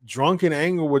a drunken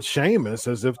angle with Sheamus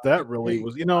as if that really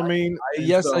was, you know what I mean?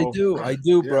 Yes, I do. I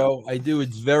do, bro. I do.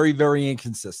 It's very, very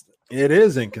inconsistent. It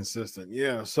is inconsistent.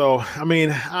 Yeah. So, I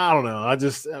mean, I don't know.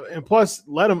 And plus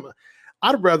let him.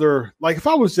 I'd rather, like, if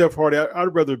I was Jeff Hardy,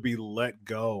 I'd rather be let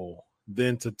go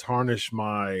than to tarnish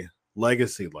my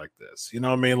legacy like this. You know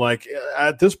what I mean? Like,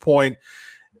 at this point,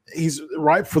 he's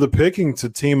ripe for the picking to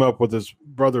team up with his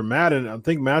brother Matt. And I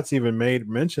think Matt's even made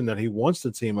mention that he wants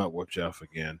to team up with Jeff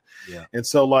again. Yeah. And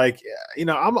so, like,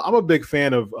 I'm a big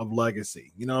fan of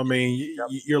legacy. You know what I mean?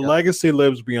 Your legacy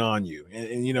lives beyond you.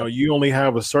 And you only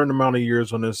have a certain amount of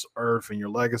years on this earth, and your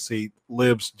legacy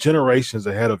lives generations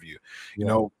ahead of you. You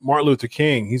know, Martin Luther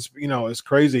King, he's, it's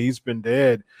crazy. He's been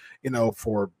dead,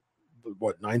 for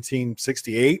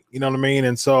 1968, you know what I mean?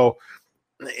 And so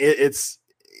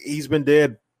he's been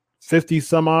dead 50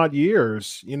 some odd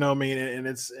years, you know what I mean? And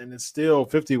it's still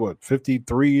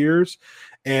 53 years.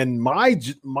 And my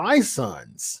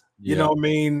sons, you know what I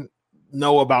mean,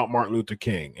 know about Martin Luther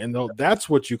King, and that's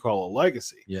what you call a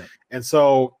legacy. Yeah. And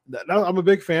so I'm a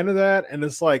big fan of that. And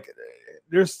it's like,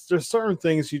 there's certain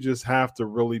things you just have to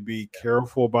really be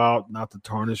careful about, not to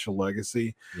tarnish your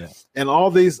legacy. Yeah. And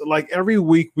all these, like, every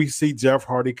week we see Jeff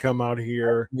Hardy come out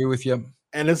here. I agree with you.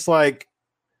 And it's like,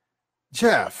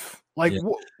 Jeff, like,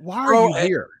 why are you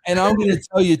here? And I'm going to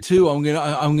tell you too. I'm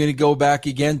going to go back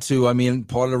again to. I mean,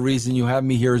 part of the reason you have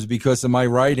me here is because of my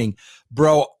writing,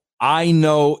 bro. I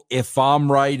know if I'm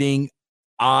writing,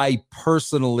 I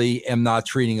personally am not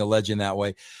treating a legend that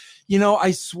way.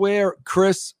 I swear,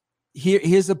 Chris.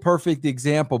 Here's a perfect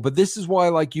example, but this is why,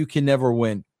 like, you can never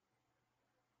win,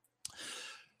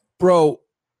 bro.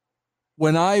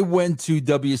 When I went to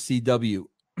WCW,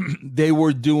 they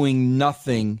were doing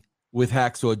nothing with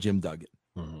Hacksaw Jim Duggan.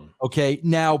 Mm-hmm. Okay.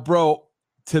 Now, bro,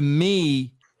 to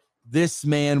me, this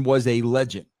man was a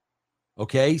legend.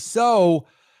 Okay. So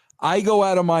I go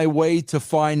out of my way to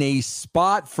find a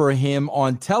spot for him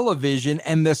on television.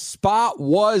 And the spot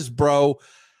was, bro,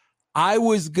 I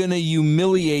was going to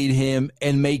humiliate him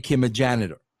and make him a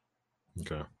janitor.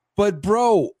 Okay. But,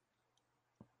 bro,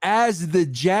 as the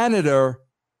janitor,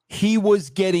 he was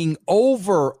getting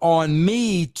over on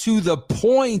me to the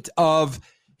point of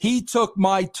he took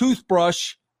my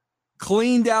toothbrush,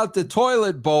 cleaned out the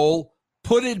toilet bowl,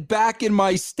 put it back in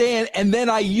my stand, and then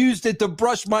I used it to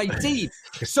brush my teeth.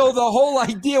 So the whole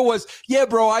idea was, yeah,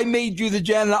 bro, I made you the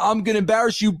janitor. I'm going to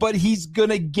embarrass you, but he's going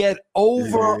to get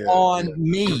over on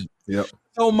me. Yep.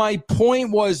 So my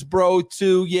point was, bro,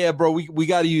 we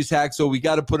got to use Hacksaw. We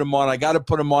got to put him on. I got to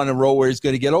put him on a roll where he's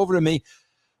going to get over to me.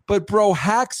 But, bro,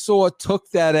 Hacksaw took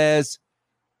that as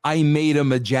I made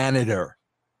him a janitor.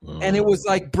 And it was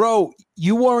like, bro,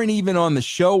 you weren't even on the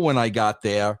show when I got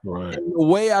there. Right. And the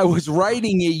way I was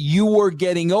writing it, you were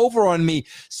getting over on me.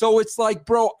 So it's like,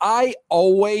 bro, I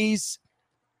always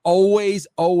looked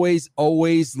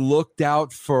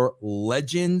out for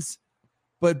legends.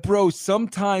 But, bro,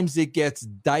 sometimes it gets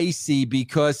dicey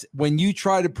because when you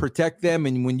try to protect them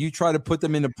and when you try to put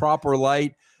them in the proper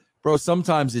light, bro,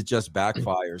 sometimes it just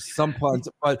backfires. Sometimes,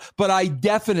 but I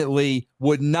definitely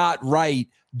would not write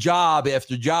job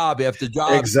after job after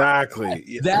job.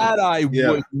 Exactly. That I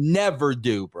would never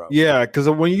do, bro. Yeah, because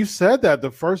when you said that,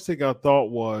 the first thing I thought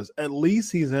was, at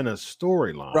least he's in a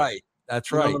storyline. Right.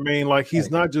 That's right. You know what I mean? Like, he's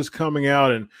not just coming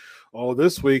out and,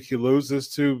 this week he loses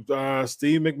to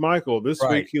Steve McMichael. This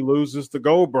week he loses to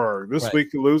Goldberg. This week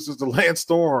he loses to Lance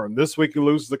Storm. This week he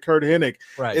loses to Kurt Hennig.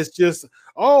 Right. It's just,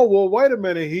 wait a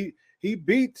minute. He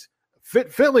beat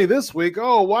Finley this week.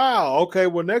 Oh, wow. Okay,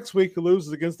 well, next week he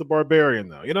loses against the Barbarian,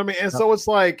 though. You know what I mean? And so it's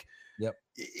like,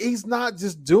 he's not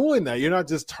just doing that. You're not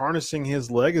just tarnishing his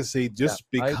legacy just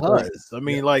because. I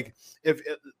mean, like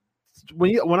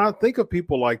when I think of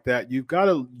people like that, you've got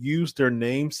to use their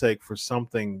namesake for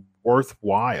something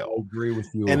worthwhile. I agree with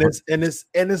you. And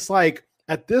it's like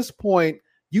at this point,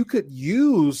 you could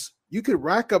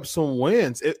rack up some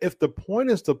wins if the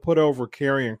point is to put over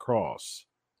Karrion Kross.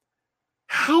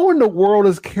 How in the world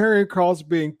is Karrion Kross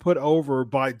being put over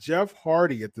by Jeff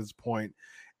Hardy at this point?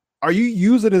 Are you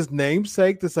using his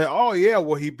namesake to say, "Oh yeah,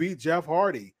 well he beat Jeff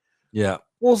Hardy"? Yeah.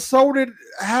 Well, so did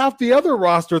half the other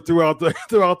roster throughout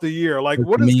the year. Like,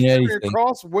 what does Karrion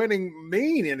Kross winning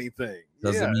mean anything?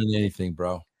 Doesn't mean anything,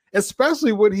 bro.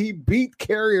 Especially when he beat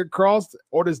Karrion Kross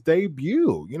on his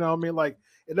debut. You know what I mean? Like,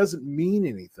 it doesn't mean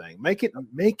anything. Make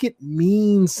it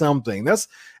mean something. That's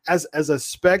as a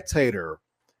spectator,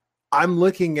 I'm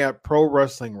looking at pro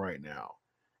wrestling right now,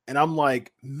 and I'm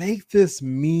like, make this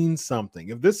mean something.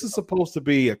 If this is supposed to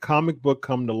be a comic book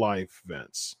come to life,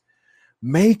 Vince,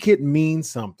 make it mean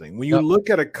something. When you look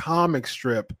at a comic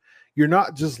strip, you're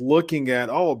not just looking at,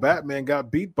 oh, Batman got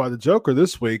beat by the Joker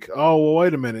this week. Oh, well,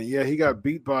 wait a minute. Yeah, he got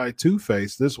beat by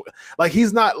Two-Face this week. Like,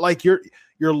 he's not like you're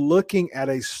looking at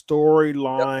a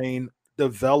storyline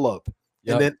develop.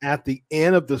 And then at the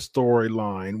end of the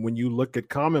storyline, when you look at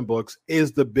comic books,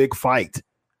 is the big fight.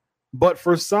 But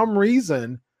for some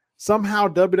reason, somehow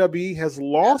WWE has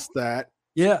lost that.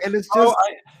 Yeah. And it's just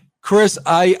Chris,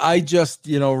 I just,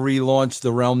 relaunched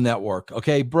the Realm Network.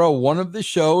 Okay, bro, one of the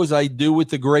shows I do with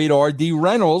the great R.D.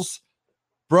 Reynolds,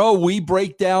 bro, we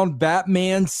break down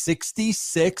Batman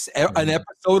 66, an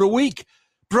episode a week.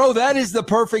 Bro, that is the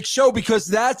perfect show because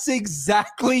that's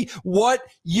exactly what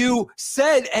you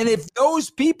said. And if those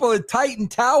people at Titan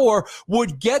Tower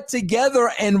would get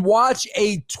together and watch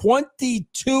a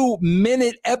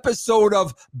 22-minute episode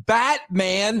of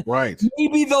Batman, right,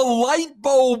 maybe the light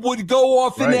bulb would go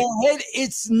off in their head.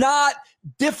 It's not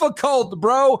difficult,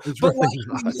 bro. But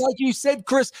like you said,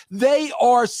 Chris, they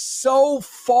are so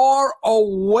far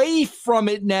away from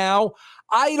it now.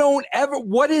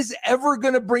 What is ever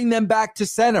going to bring them back to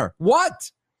center?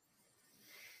 What?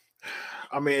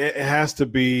 I mean, it has to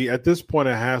be, at this point,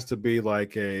 it has to be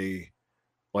like a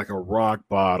rock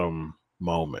bottom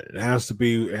moment. It has to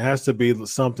be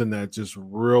something that just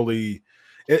really,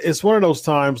 it's one of those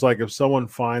times, like if someone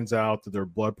finds out that their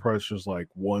blood pressure is like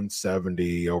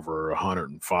 170 over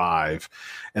 105,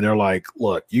 and they're like,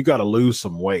 look, you got to lose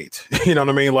some weight. You know what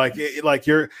I mean? Like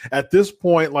you're at this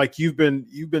point, like you've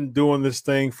been doing this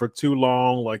thing for too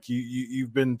long. Like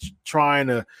you've been trying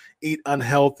to eat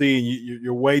unhealthy and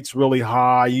your weight's really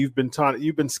high. You've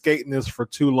been skating this for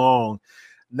too long.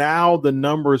 Now the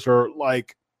numbers are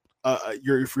like,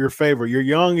 your favor. You're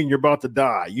young and you're about to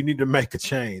die. You need to make a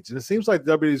change. And it seems like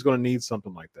WWE is going to need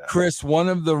something like that. Chris, one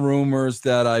of the rumors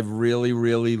that I've really,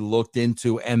 really looked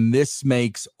into, and this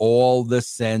makes all the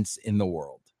sense in the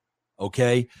world.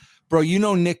 Okay, bro,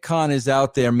 Nick Khan is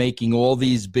out there making all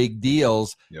these big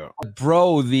deals. Yeah.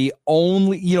 Bro, the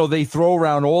only, they throw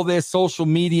around all their social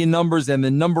media numbers and the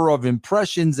number of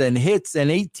impressions and hits and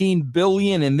 18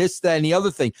 billion and this, that, and the other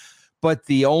thing. But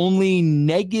the only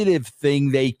negative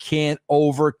thing they can't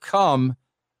overcome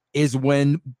is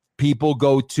when people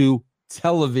go to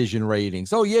television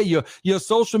ratings. Oh, yeah, your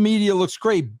social media looks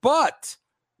great, but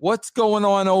what's going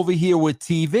on over here with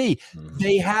TV?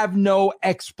 They have no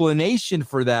explanation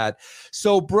for that.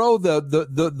 So, bro,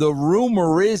 the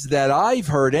rumor is that I've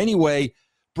heard anyway,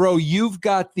 bro, you've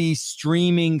got these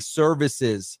streaming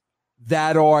services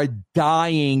that are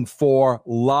dying for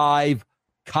live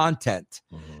content.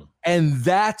 And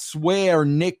that's where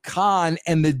Nick Khan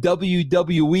and the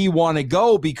WWE want to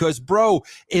go because, bro,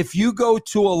 if you go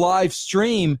to a live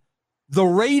stream, the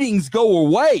ratings go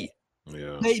away.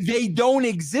 Yeah. They don't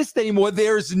exist anymore.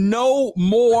 There's no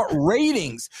more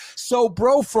ratings. So,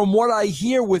 bro, from what I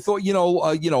hear with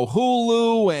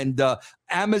Hulu and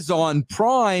Amazon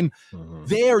Prime,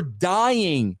 they're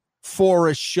dying for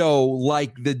a show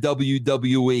like the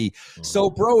WWE.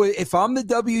 So, bro, if I'm the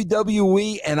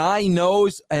WWE and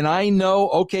I know,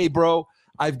 okay, bro,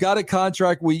 I've got a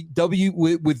contract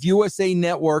with USA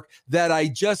Network that I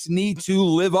just need to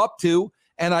live up to,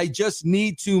 and I just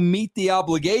need to meet the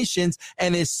obligations.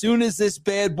 And as soon as this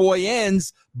bad boy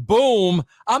ends, boom,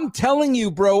 I'm telling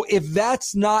you, bro, if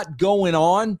that's not going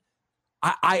on,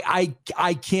 I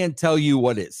can't tell you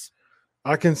what is.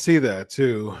 I can see that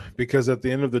too, because at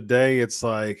the end of the day, it's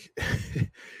like,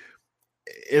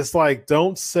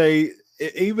 don't say,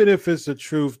 even if it's the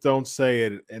truth, don't say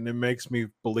it. And it makes me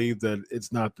believe that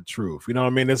it's not the truth. You know what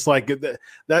I mean? It's like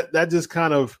that just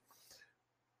kind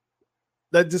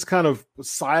of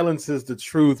silences the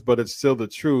truth, but it's still the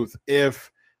truth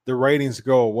if the ratings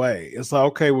go away. It's like,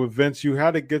 okay, with Vince, you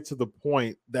had to get to the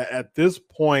point that at this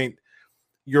point,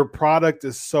 your product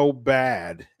is so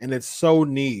bad and it's so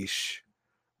niche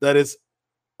that it's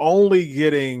only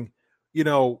getting,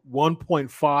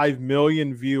 1.5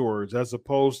 million viewers as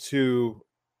opposed to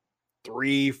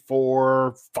 3,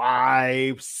 4,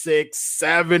 5, 6,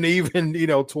 7, even,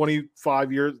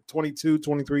 25 years, 22,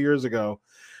 23 years ago.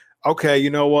 Okay, you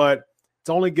know what? It's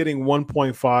only getting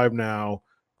 1.5 now.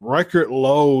 Record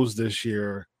lows this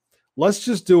year. Let's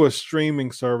just do a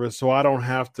streaming service so I don't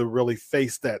have to really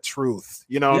face that truth.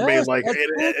 You know what I mean? Like,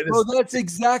 bro, that's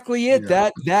exactly it. Yeah.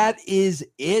 That is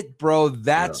it, bro.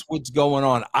 That's what's going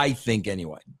on, I think,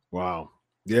 anyway. Wow.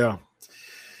 Yeah.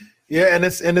 Yeah, and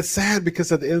it's sad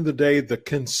because at the end of the day, the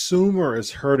consumer is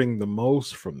hurting the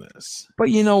most from this. But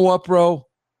you know what, bro?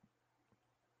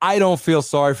 I don't feel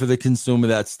sorry for the consumer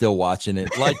that's still watching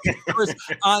it. Like,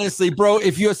 honestly, bro,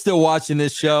 if you're still watching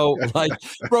this show, like,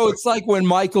 bro, it's like when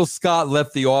Michael Scott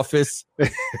left The Office.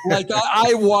 Like,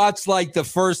 I watched like the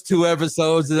first 2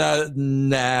 episodes and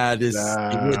we're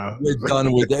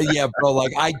done with it. Yeah, bro,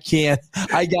 like I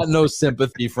got no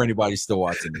sympathy for anybody still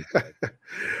watching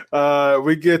it.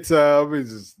 We get, let me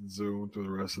just zoom through the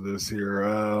rest of this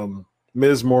here.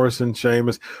 Ms. Morrison,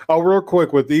 Sheamus. Oh, real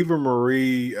quick with Eva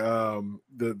Marie,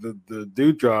 the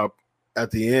dewdrop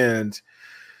at the end.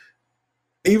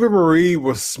 Eva Marie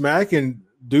was smacking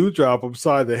dewdrop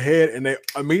upside the head, and they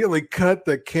immediately cut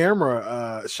the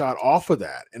camera shot off of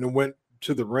that, and it went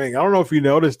to the ring. I don't know if you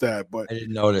noticed that, but I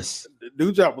didn't notice.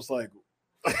 Dewdrop was like,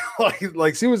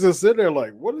 like she was just sitting there,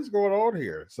 like, what is going on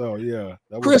here? So yeah,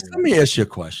 Chris, let me ask you a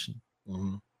question.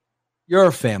 Mm-hmm. You're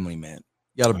a family man.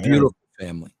 You got a beautiful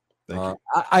family.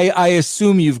 I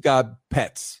assume you've got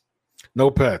pets. No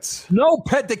pets. No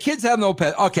pet. The kids have no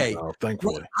pet. Okay. No,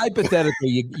 thankfully. Well,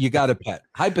 hypothetically, you got a pet.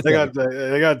 Hypothetically.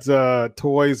 They got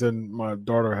toys, and my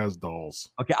daughter has dolls.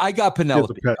 Okay, I got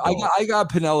Penelope. I got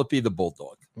Penelope the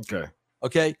bulldog.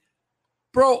 Okay.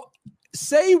 Bro,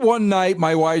 say one night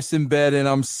my wife's in bed and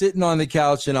I'm sitting on the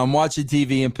couch and I'm watching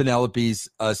TV and Penelope's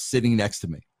sitting next to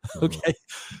me. Okay.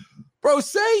 Bro,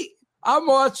 say I'm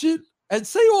watching. And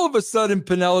say all of a sudden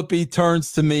Penelope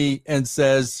turns to me and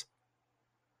says,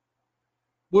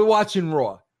 we're watching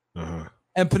Raw.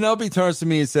 And Penelope turns to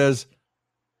me and says,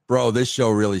 bro, this show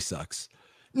really sucks.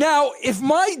 Now, if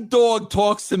my dog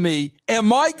talks to me,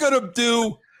 am I going to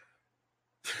do?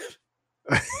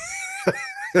 Or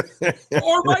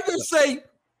am I going to say,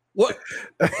 what?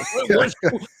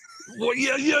 Well,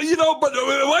 yeah, but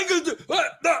am I going to do?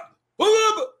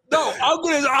 No,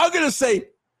 I'm going to say,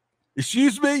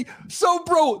 excuse me? So,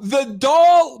 bro, the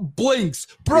doll blinks.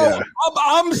 Bro, yeah.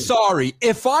 I'm sorry.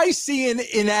 If I see an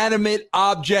inanimate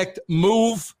object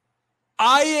move,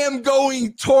 I am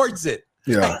going towards it.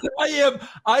 Yeah. I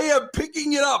am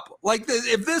picking it up. Like this.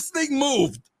 If this thing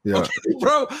moved, yeah. Okay,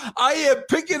 bro, I am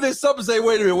picking this up and say,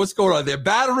 wait a minute, what's going on? There are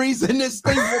batteries in this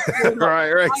thing. Right,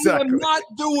 exactly. I am not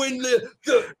doing the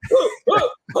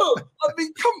I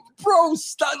mean, bro,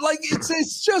 stop. Like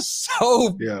it's just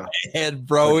so bad,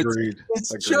 bro. Agreed.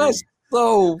 It's just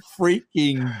so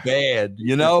freaking bad,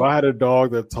 you know? If I had a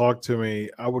dog that talked to me,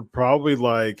 I would probably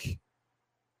like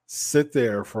sit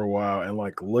there for a while and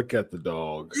like look at the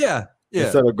dog. Yeah.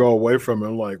 Instead of go away from it,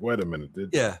 like, wait a minute.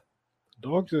 The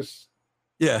dog just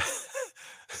Yeah.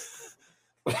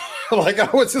 like I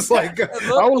was just like I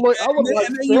would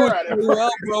stare at it.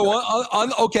 Well, bro,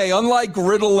 okay, unlike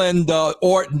Riddle and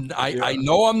Orton, I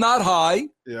know I'm not high.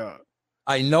 Yeah.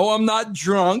 I know I'm not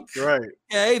drunk. Right.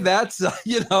 Okay, that's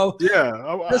Yeah,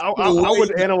 I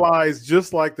would analyze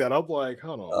just like that. I'm like,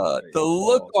 hold on. The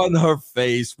look on her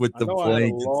face with the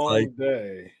blink. It's like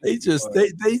day. They just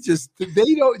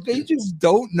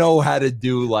don't know how to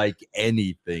do like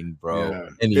anything, bro. Yeah.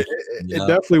 Anything, it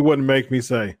definitely wouldn't make me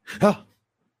say, huh.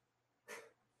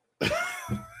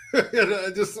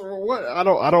 Just what I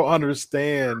don't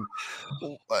understand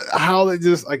how they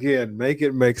just again make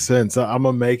it make sense. I'm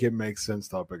a make it make sense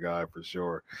type of guy for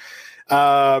sure.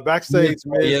 Backstage,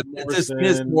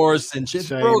 Miss Morrison,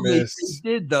 bro, they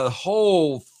did the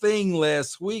whole thing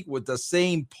last week with the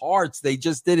same parts. They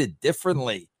just did it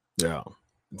differently. Yeah.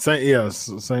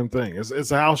 Same thing.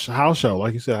 It's a house show,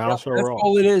 like you said, house show. That's Raw.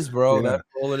 all it is, bro. Yeah. That's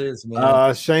all it is,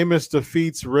 man. Sheamus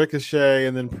defeats Ricochet,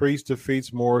 and then Priest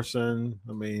defeats Morrison.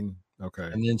 I mean, okay.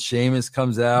 And then Sheamus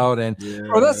comes out, and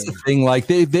bro, that's the thing. Like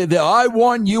they I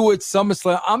want you at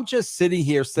SummerSlam. I'm just sitting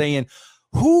here saying,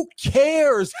 who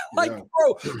cares? Like,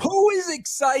 bro, who is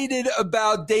excited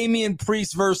about Damian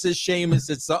Priest versus Sheamus?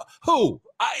 Who?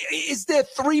 Is there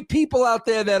 3 people out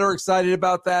there that are excited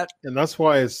about that? And that's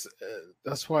why it's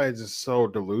just so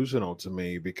delusional to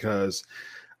me, because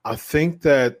I think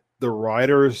that the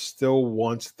writers still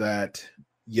wants that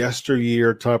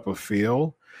yesteryear type of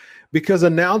feel, because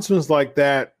announcements like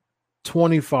that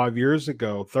 25 years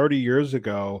ago, 30 years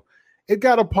ago, it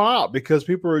got a pop because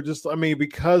people were just,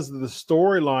 because the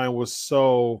storyline was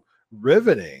so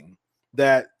riveting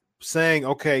that saying,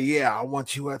 okay, yeah, I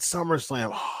want you at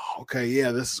SummerSlam. Oh, okay,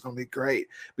 yeah, this is going to be great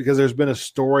because there's been a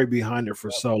story behind it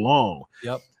for so long.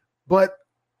 Yep. But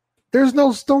there's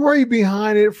no story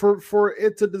behind it for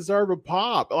it to deserve a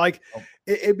pop. Like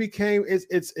it became,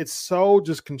 it's so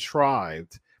just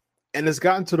contrived, and it's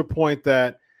gotten to the point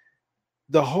that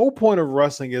the whole point of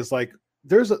wrestling is like,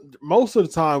 most of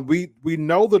the time we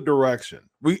know the direction.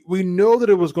 We know that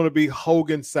it was going to be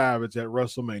Hogan Savage at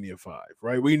WrestleMania 5,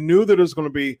 right? We knew that it was going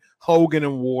to be Hogan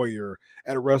and Warrior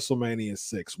at WrestleMania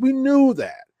 6. We knew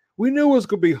that. We knew it was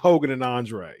going to be Hogan and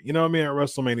Andre, at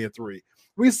WrestleMania 3.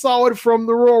 We saw it from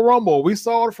the Royal Rumble. We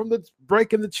saw it from the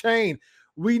Breaking the Chain.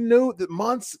 We knew that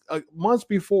months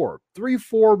before,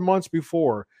 3-4 months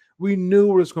before, we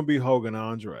knew it was going to be Hogan and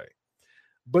Andre.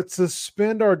 But to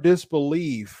suspend our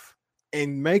disbelief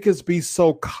and make us be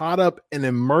so caught up and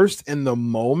immersed in the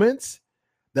moment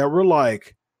that we're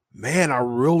like, man, I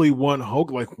really want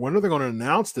Hogan. Like, when are they going to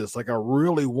announce this? Like, I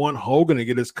really want Hogan to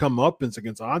get his comeuppance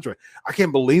against Andre. I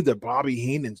can't believe that Bobby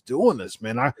Heenan's doing this,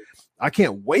 man. I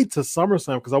can't wait to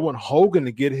SummerSlam because I want Hogan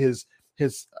to get his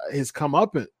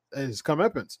comeuppance.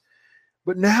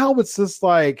 But now it's just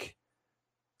like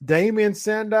Damien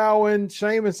Sandow and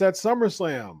Sheamus at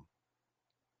SummerSlam.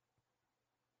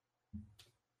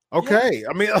 Okay,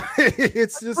 yeah.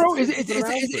 It's just, bro.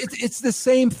 It's the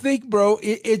same thing, bro.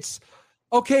 It's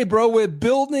okay, bro. We're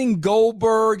building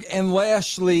Goldberg and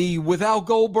Lashley without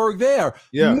Goldberg there.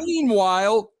 Yeah.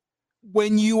 Meanwhile,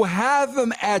 when you have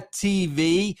him at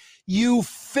TV, you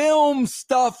film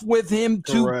stuff with him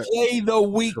to play the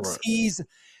weeks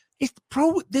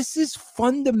bro. This is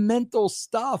fundamental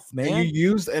stuff, man. And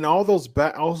you used all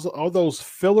those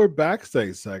filler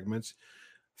backstage segments,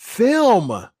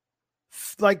 film.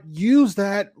 Like, use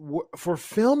that for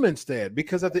film instead,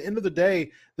 because at the end of the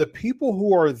day, the people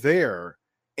who are there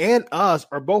and us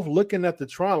are both looking at the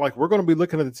Tron. Like, we're going to be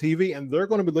looking at the TV and they're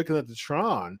going to be looking at the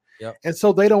Tron. Yep. And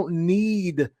so they don't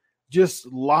need just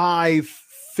live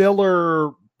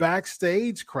filler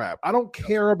backstage crap. I don't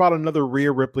care about another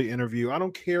Rhea Ripley interview. I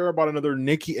don't care about another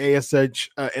Nikki ASH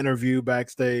interview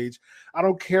backstage. I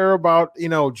don't care about,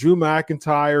 Drew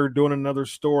McIntyre doing another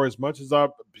story. As much as I'm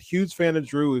a huge fan of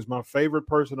Drew, who's my favorite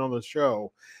person on the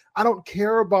show, I don't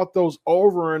care about those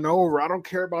over and over. I don't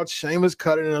care about Sheamus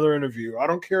cutting another interview. I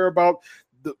don't care about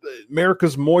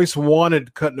America's Most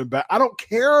Wanted cutting it back. I don't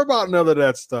care about none of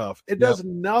that stuff. It does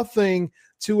nothing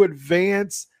to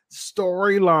advance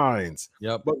storylines.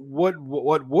 Yep. But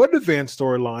what would advance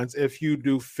storylines if you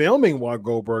do filming while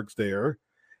Goldberg's there,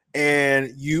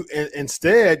 and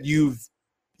instead you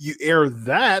air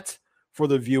that for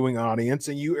the viewing audience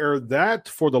and you air that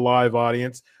for the live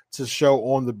audience to show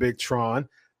on the big Tron.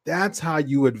 That's how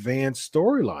you advance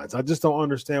storylines. I just don't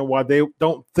understand why they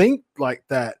don't think like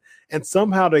that. And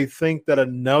somehow they think that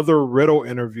another Riddle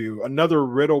interview, another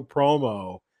Riddle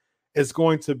promo is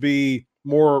going to be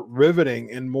more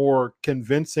riveting and more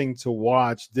convincing to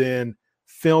watch than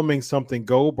filming something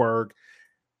Goldberg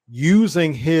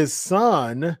using his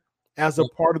son as a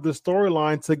part of the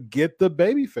storyline to get the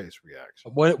babyface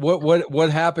reaction.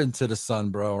 What happened to the son,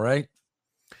 bro? Right?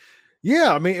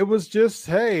 Yeah, it was just,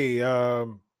 hey,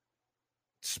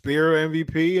 spear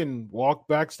MVP and walk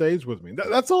backstage with me.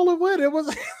 That's all it went. It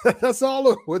was that's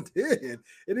all it did.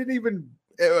 It didn't even.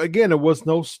 Again, it was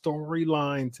no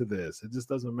storyline to this. It just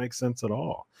doesn't make sense at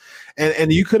all.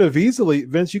 And you could have easily,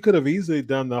 Vince,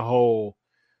 done the whole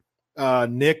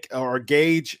Nick or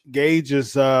Gage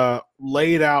is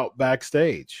laid out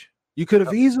backstage. You could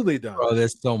have easily done. Bro,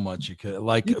 there's so much you could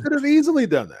have easily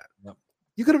done that. Yep.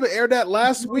 You could have aired that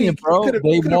last week. Bro, you could have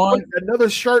put another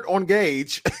shirt on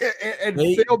Gage and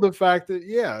failed the fact that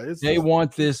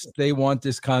they want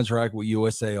this contract with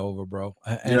USA over, bro.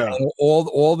 And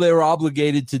all they're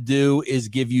obligated to do is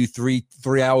give you three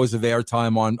hours of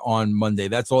airtime on Monday.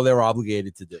 That's all they're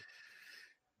obligated to do.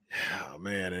 Oh,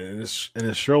 man, and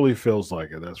it surely feels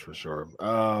like it. That's for sure.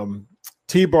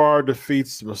 T-Bar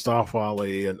defeats Mustafa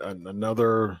Ali, and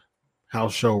another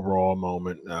house show Raw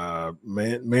moment.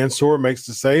 Mansoor makes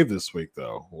the save this week,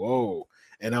 though. Whoa.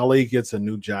 And Ali gets a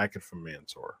new jacket from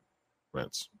Mansoor.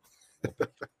 Vince.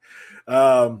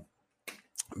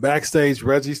 Backstage,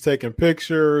 Reggie's taking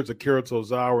pictures. Akira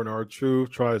Tozawa and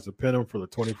R-Truth tries to pin him for the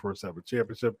 24/7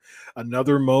 championship.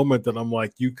 Another moment that I'm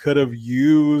like, you could have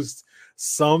used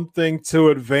something to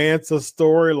advance a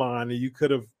storyline, and you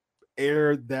could have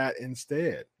air that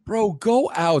instead. Bro,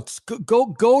 go out.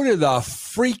 Go to the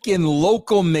freaking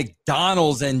local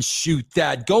McDonald's and shoot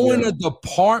that. Go in a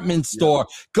department store.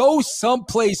 Go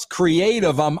someplace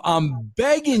creative. I'm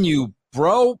begging you,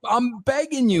 bro. I'm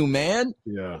begging you, man.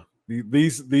 Yeah.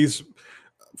 These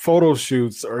photo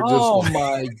shoots are just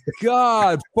my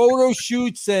God. Photo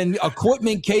shoots and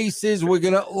equipment cases. We're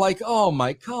gonna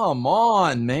come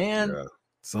on, man. Yeah.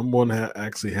 Someone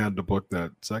actually had to book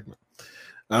that segment.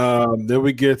 Then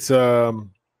we get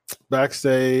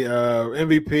backstage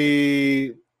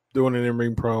MVP doing an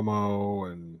in-ring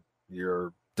promo, and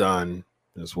you're done.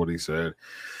 That's what he said.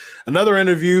 Another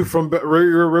interview from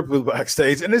Rhea Ripley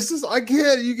backstage, and it's just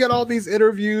again, you get all these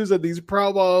interviews and these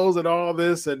promos and all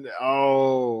this, and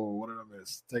what did I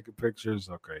miss? Taking pictures.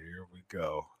 Okay, here we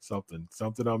go. Something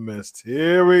I missed.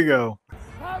 Here we go.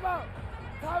 Time out,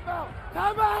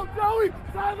 Joey.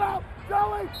 Time out,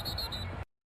 Joey.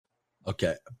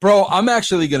 Okay, bro, I'm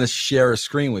actually gonna share a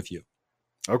screen with you.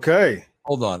 Okay,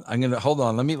 hold on.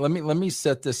 Let me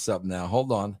set this up now.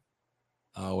 Hold on.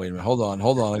 Oh, wait a minute. Hold on.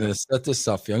 I'm gonna set this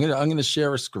up here. I'm gonna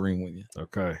share a screen with you.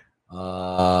 Okay.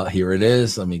 Here it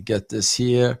is. Let me get this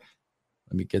here.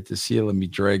 Let me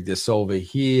drag this over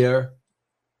here.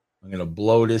 I'm gonna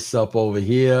blow this up over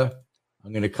here.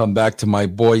 I'm gonna come back to my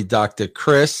boy Dr.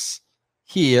 Chris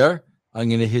here. I'm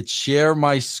gonna hit share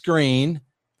my screen.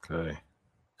 Okay.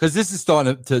 Because this is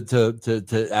starting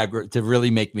to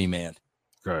really make me mad.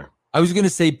 Okay. I was gonna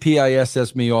say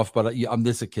PISS me off, but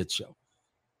this is a kid's show.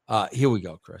 Here we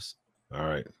go, Chris. All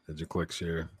right. Did you click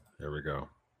share? There we go.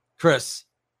 Chris,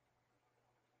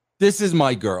 this is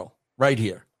my girl right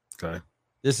here. Okay.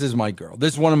 This is my girl.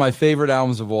 This is one of my favorite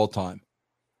albums of all time.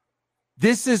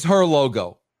 This is her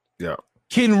logo. Yeah.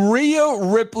 Can Rhea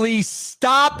Ripley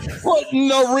stop putting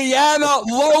the Rihanna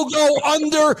logo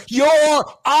under your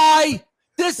eye?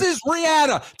 This is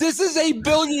Rihanna. This is a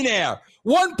billionaire.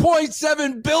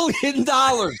 $1.7 billion.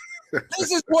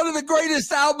 This is one of the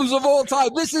greatest albums of all time.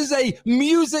 This is a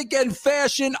music and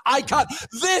fashion icon.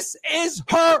 This is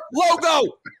her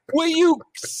logo. Will you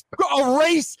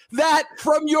erase that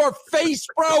from your face,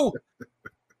 bro?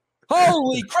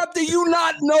 Holy crap. Do you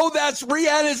not know that's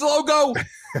Rihanna's logo?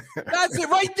 That's it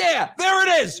right there. There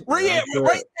it is. Rhea,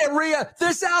 right there, Rhea.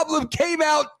 This album came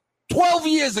out 12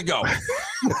 years ago.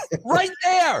 Right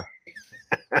there.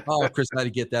 Oh, Chris, I had to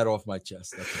get that off my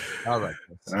chest. Okay. All right.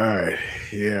 All right.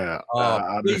 Yeah.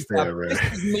 I understand, man. This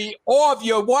is me off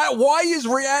your. Why is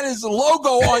Rihanna's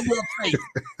logo on your face?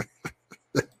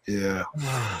 Yeah.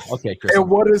 Okay, Chris. And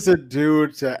what does it do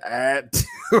to add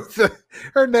to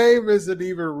her name? Isn't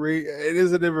even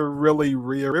really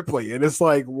Rhea Ripley, and it's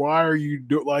like, why are you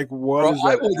what? Bro,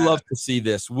 I would love to see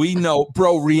this. We know,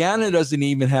 bro. Rihanna doesn't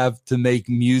even have to make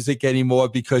music anymore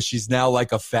because she's now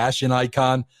like a fashion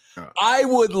icon. I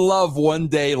would love one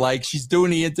day, like she's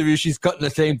doing the interview, she's cutting the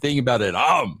same thing about it.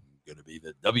 I'm going to be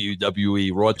the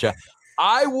WWE RAW champ.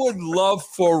 I would love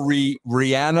for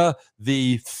Rihanna,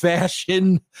 the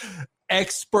fashion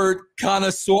expert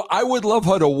connoisseur. I would love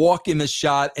her to walk in the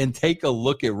shot and take a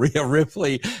look at Rhea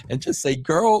Ripley and just say,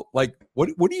 "Girl, like, what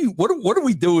are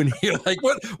we doing here? Like,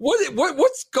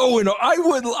 what's going on?"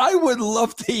 I would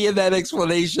love to hear that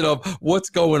explanation of what's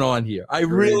going on here. I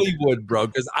really would, bro,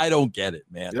 because I don't get it,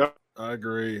 man. Yep, I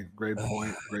agree. Great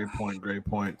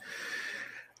point.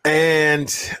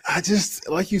 And I just,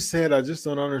 like you said, I just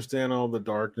don't understand all the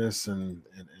darkness and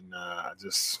I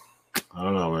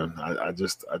don't know, man. I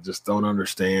just don't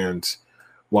understand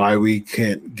why we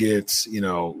can't get,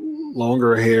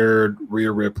 longer haired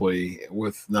Rhea Ripley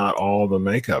with not all the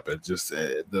makeup. It just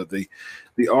the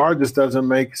art just doesn't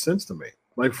make sense to me.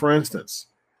 Like, for instance,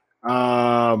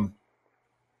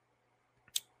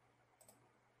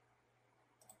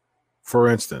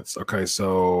 okay,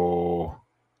 so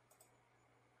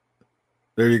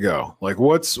there you go. Like,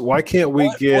 why can't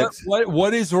we get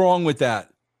what is wrong with that?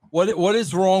 What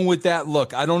is wrong with that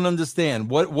look? I don't understand.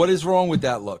 What is wrong with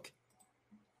that look?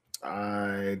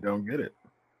 I don't get it.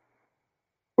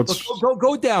 Look,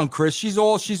 go down, Chris. She's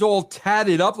all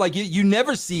tatted up. Like you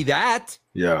never see that.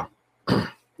 Yeah.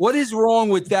 What is wrong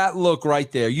with that look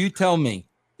right there? You tell me.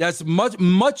 That's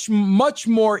much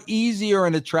more easier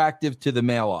and attractive to the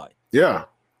male eye. Yeah.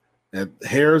 And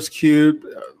hair's cute,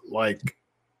 like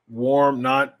warm,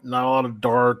 not a lot of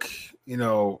dark. I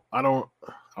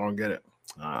don't get it.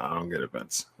 I don't get it,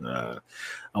 Vince. A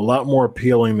lot more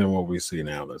appealing than what we see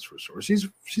now. That's for sure. She's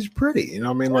pretty.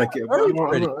 I mean, like very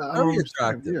pretty, very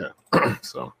attractive. Yeah.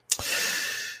 So,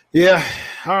 yeah.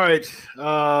 All right.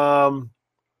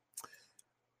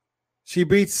 She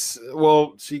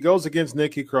goes against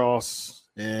Nikki Cross,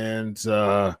 and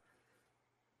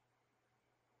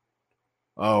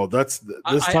Oh, that's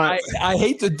this time. I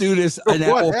hate to do this. What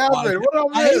happened?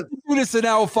 I hate to do this in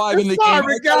hour 5 in the game.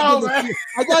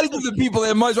 I got to give the people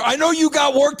their money's worth. I know you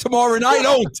got work tomorrow and I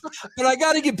don't, but I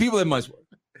got to give people their money's worth.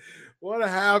 What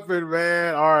happened,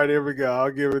 man? All right, here we go. I'll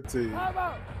give it to you. Time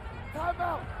out! Time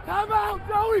out! Time out,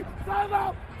 Joey! Time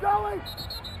out, Joey!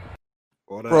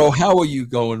 Bro, how are you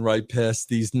going right past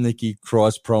these Nikki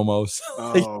Cross promos?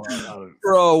 Oh,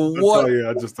 bro, what?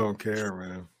 I just don't care,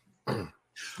 man.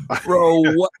 Bro,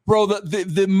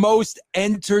 the most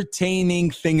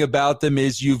entertaining thing about them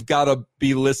is you've got to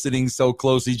be listening so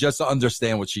closely just to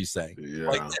understand what she's saying. Yeah.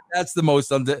 Like that's the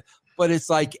most but it's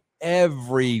like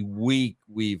every week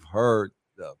we've heard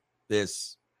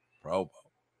this promo.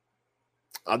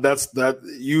 That's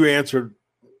you answered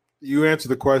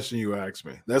the question you asked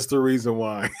me. That's the reason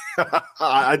why.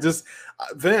 I just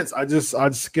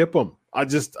skip them.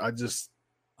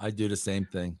 I do the same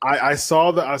thing. I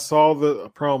saw the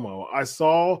promo. I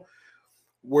saw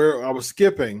where I was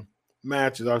skipping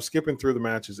matches. I was skipping through the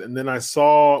matches, and then I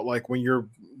saw like when you're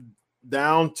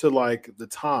down to like the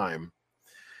time,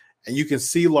 and you can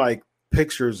see like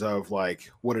pictures of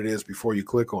like what it is before you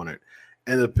click on it.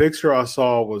 And the picture I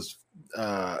saw was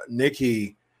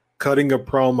Nikki cutting a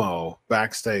promo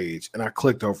backstage, and I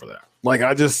clicked over that. Like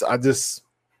I just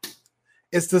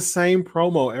it's the same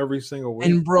promo every single week.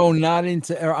 And bro, I'm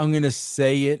going to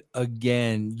say it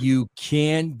again. You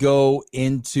can't go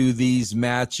into these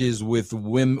matches with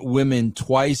women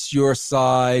twice your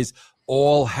size,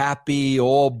 all happy,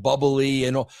 all bubbly,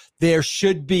 and all. There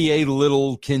should be a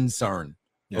little concern.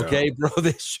 Yeah. Okay, bro,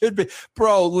 there should be.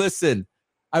 Bro, listen,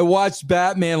 I watched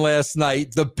Batman last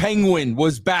night. The Penguin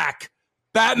was back.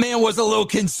 Batman was a little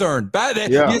concerned.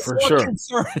 Yeah, for sure.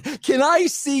 Concern. Can I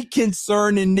see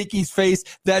concern in Nikki's face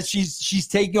that she's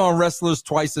taking on wrestlers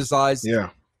twice her size?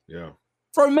 Yeah.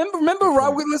 Remember,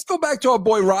 let's go back to our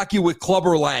boy Rocky with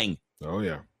Clubber Lang. Oh,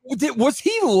 yeah. Was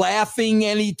he laughing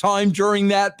any time during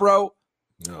that, bro?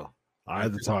 No. I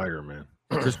had the Tiger, man.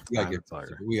 We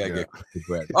gotta get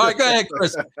Chris. All right, go ahead,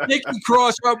 Chris. Nikki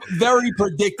Cross, very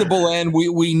predictable end.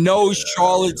 We know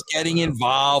Charlotte's getting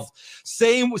involved.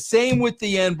 Same with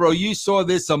the end, bro. You saw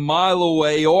this a mile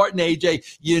away. Orton,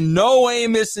 AJ. You know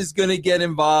Amos is gonna get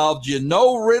involved. You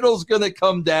know Riddle's gonna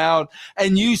come down,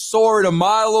 and you saw it a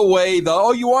mile away.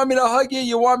 You want me to hug you?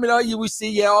 You want me to hug you? We see,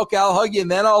 yeah, okay, I'll hug you,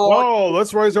 and then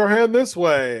let's raise our hand this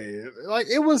way. Like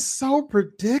it was so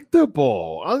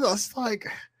predictable. I was like.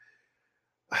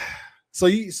 So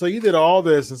you did all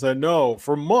this and said no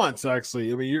for months.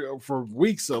 Actually, I mean, for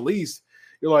weeks at least.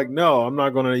 You're like, no, I'm not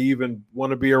going to even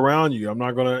want to be around you. I'm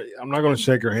not going to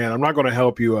shake your hand. I'm not going to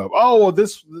help you up. Oh, well,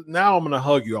 now I'm going to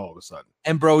hug you all of a sudden.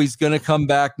 And bro, he's going to come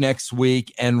back next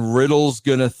week, and Riddle's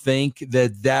going to think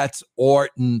that that's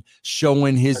Orton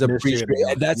showing his appreciation.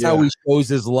 That's how he shows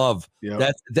his love.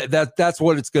 Yeah, that's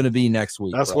what it's going to be next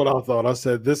week. That's what I thought. I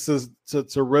said this is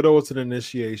to Riddle. It's an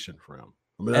initiation for him.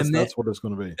 I mean, that's what it's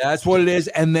going to be. That's what it is.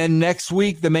 And then next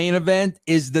week, the main event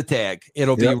is the tag.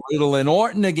 It'll be Riddle and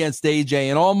Orton against AJ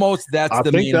and Almost. I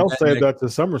think they'll save that to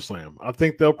SummerSlam. I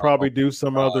think they'll probably do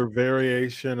some other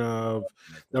variation of.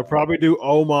 They'll probably do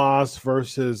Omos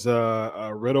versus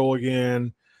Riddle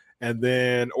again, and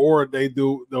then they'll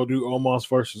do Omos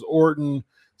versus Orton.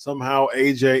 Somehow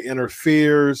AJ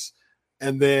interferes,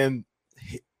 and then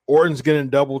Orton's getting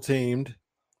double teamed,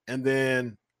 and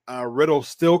then. Riddle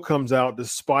still comes out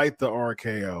despite the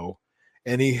RKO,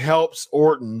 and he helps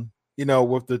Orton,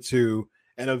 with the two.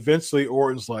 And eventually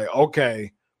Orton's like,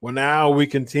 okay, well, now we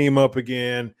can team up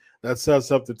again. That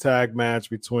sets up the tag match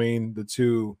between the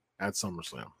two at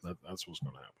SummerSlam. That's what's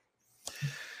going to happen.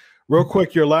 Real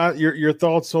quick, your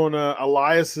thoughts on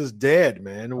Elias is dead,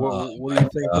 man. What do you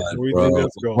think? Where do you think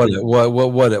that's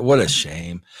going? What a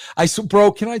shame.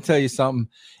 Bro, can I tell you something?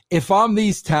 If I'm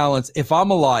these talents, if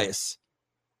I'm Elias,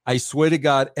 I swear to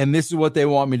God, and this is what they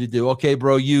want me to do. Okay,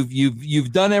 bro,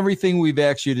 you've done everything we've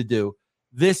asked you to do.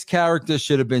 This character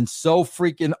should have been so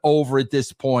freaking over at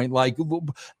this point, like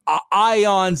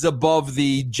ions above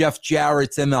the Jeff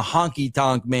Jarrett's and the honky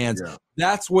tonk mans. Yeah.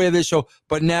 That's where this show.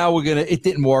 But now it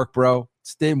didn't work, bro.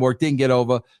 It didn't work, didn't get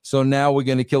over. So now we're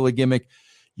gonna kill the gimmick.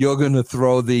 You're gonna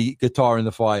throw the guitar in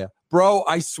the fire, bro.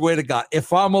 I swear to God,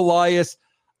 if I'm Elias,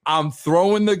 I'm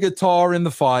throwing the guitar in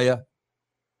the fire.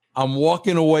 I'm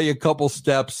walking away a couple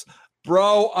steps.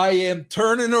 Bro, I am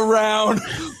turning around,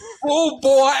 oh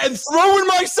boy, and throwing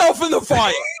myself in the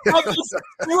fire.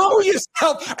 Throw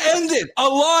yourself, end it.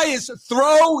 Elias,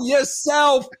 throw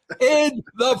yourself in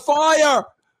the fire.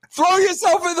 Throw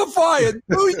yourself in the fire.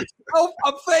 Do yourself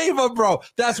a favor, bro.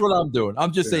 That's what I'm doing.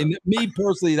 I'm just saying, me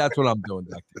personally, that's what I'm doing,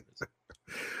 Dr.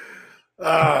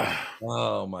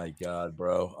 Oh my God,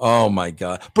 bro. Oh my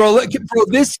God. Bro,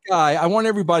 this guy, I want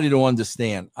everybody to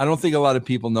understand. I don't think a lot of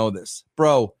people know this.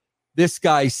 Bro, this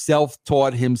guy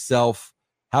self-taught himself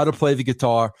how to play the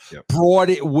guitar, brought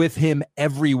it with him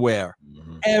everywhere.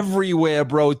 Everywhere,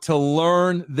 bro, to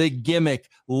learn the gimmick,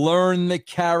 learn the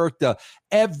character,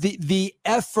 the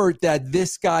effort that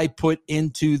this guy put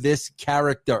into this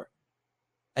character.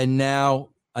 And now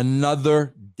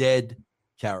another dead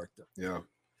character. Yeah.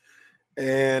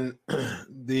 And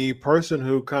the person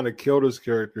who kind of killed his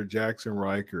character, Jackson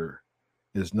Riker,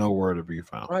 is nowhere to be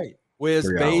found. Right. Where's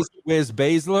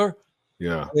Baszler?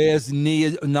 Yeah. Where's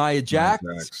Nia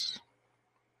Jax?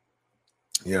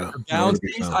 Yeah.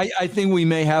 Bounties. I think we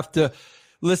may have to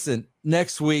listen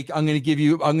next week. I'm going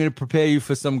to prepare you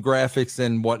for some graphics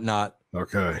and whatnot.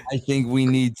 Okay. I think we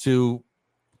need to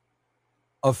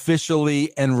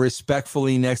officially and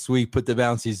respectfully next week put the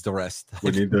bouncies to rest.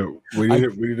 We need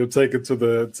to take it to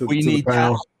the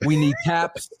panel. We need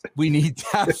taps. We need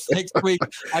taps next week.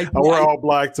 We're all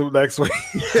black till next week.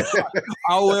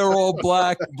 I'll wear all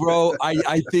black, bro.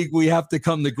 I think we have to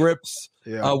come to grips.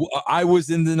 Yeah. I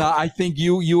was in denial. I think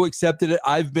you accepted it.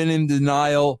 I've been in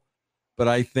denial, but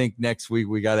I think next week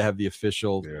we got to have the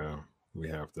official. Yeah, we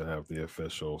have to have the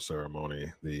official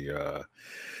ceremony.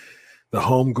 The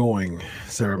homegoing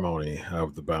ceremony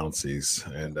of the Bouncies,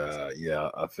 and I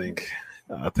think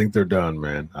they're done,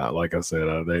 man. Like I said,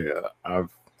 I've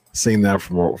seen that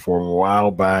from a while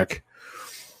back.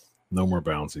 No more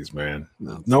Bouncies, man.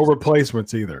 No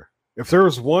replacements either. If there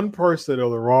was one person on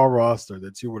the Raw roster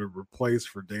that you would have replaced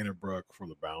for Dana Brooke for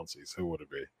the Bouncies, who would it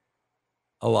be?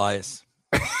 Elias.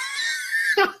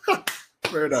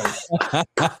 Very nice.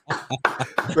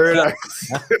 Very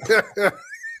nice.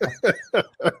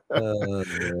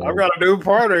 I've got a new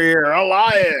partner here,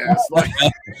 Elias.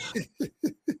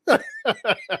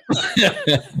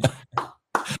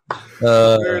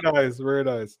 Very nice, very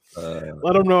nice.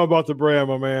 Let them know about the brand,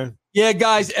 my man. Yeah,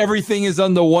 guys, everything is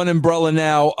under one umbrella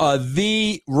now.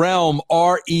 The Realm,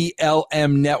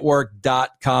 RELM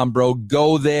network.com, bro.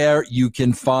 Go there. You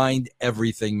can find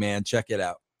everything, man. Check it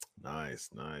out. Nice.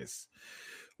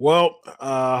 Well,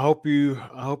 I hope you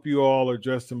all are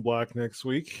dressed in black next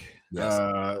week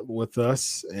with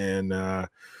us, and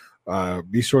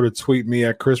be sure to tweet me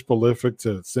at Chris Prolific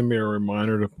to send me a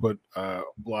reminder to put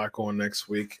black on next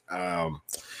week,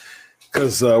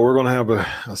 because we're going to have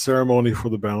a ceremony for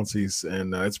the Bouncies,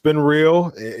 and it's been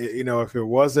real. If it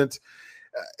wasn't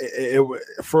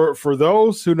for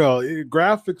those who know,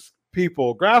 graphics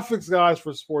guys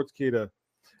for Sportskeeda,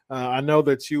 I know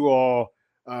that you all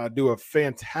do a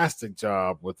fantastic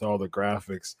job with all the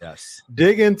graphics. Yes.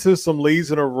 Dig into some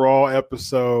Legion of Raw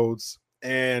episodes,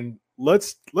 and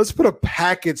let's put a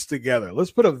package together.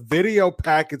 Let's put a video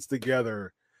package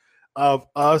together of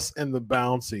us and the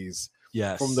Bouncies.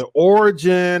 Yes. From the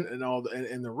origin and all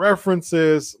and the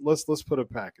references. Let's put a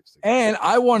package together. And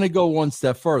I want to go one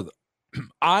step further.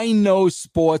 I know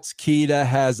Sportskeeda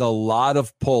has a lot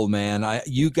of pull, man.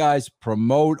 You guys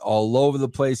promote all over the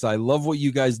place. I love what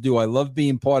you guys do. I love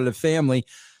being part of the family.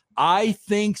 I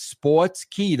think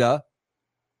Sportskeeda,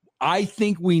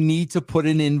 we need to put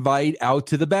an invite out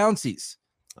to the Bouncies.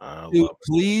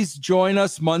 Please join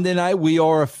us Monday night. We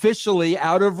are officially,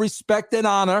 out of respect and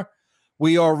honor,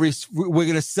 we're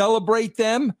going to celebrate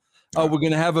them. We're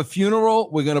going to have a funeral.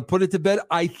 We're going to put it to bed.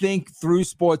 I think through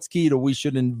Sportskeeda, we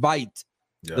should invite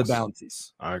the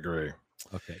Bounties. I agree.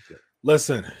 Okay, good.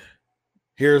 Listen,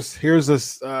 here's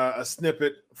a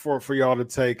snippet for y'all to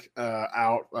take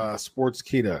out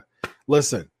Sportskeeda.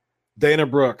 Listen, Dana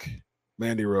Brooke,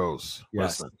 Mandy Rose.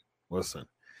 Yes. Listen.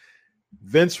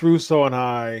 Vince Russo and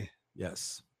I.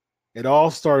 Yes. It all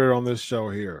started on this show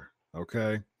here.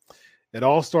 Okay. It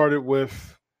all started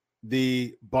with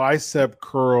the bicep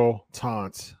curl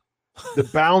taunt, the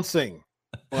bouncing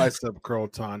bicep curl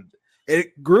taunt.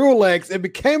 It grew legs. It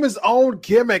became his own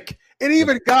gimmick. It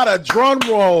even got a drum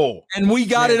roll. And we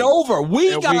got it over.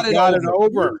 We got it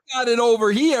over. We got it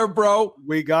over here, bro.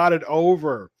 We got it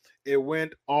over. It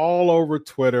went all over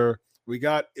Twitter. We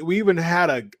even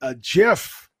had a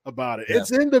GIF about it. Yes.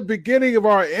 It's in the beginning of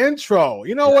our intro.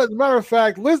 You know what? As a matter of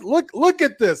fact, look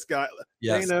at this guy.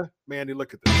 Yes. Dana, Mandy,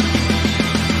 look at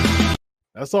this.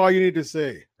 That's all you need to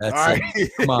see. That's all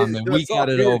right. Come on, man. We got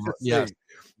it over. Yeah.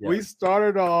 We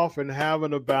started off and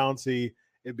having a bouncy.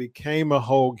 It became a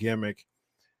whole gimmick.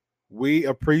 We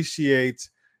appreciate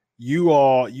you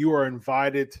all. You are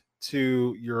invited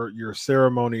to your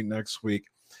ceremony next week.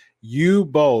 You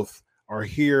both are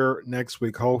here next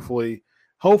week. Hopefully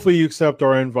you accept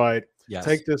our invite. Yes.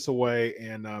 Take this away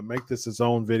and make this its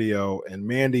own video. And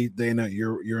Mandy, Dana,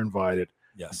 you're invited.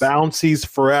 Yes. Bouncies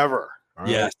forever. All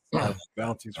right? Yes.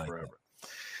 Bounties Like forever.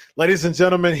 Ladies and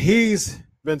gentlemen, he's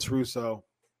Vince Russo.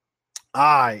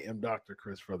 I am Dr.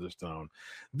 Chris Featherstone.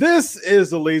 This is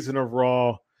the Legion of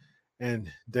Raw,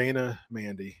 and Dana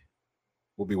Mandy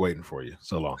will be waiting for you.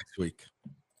 So long. Next week.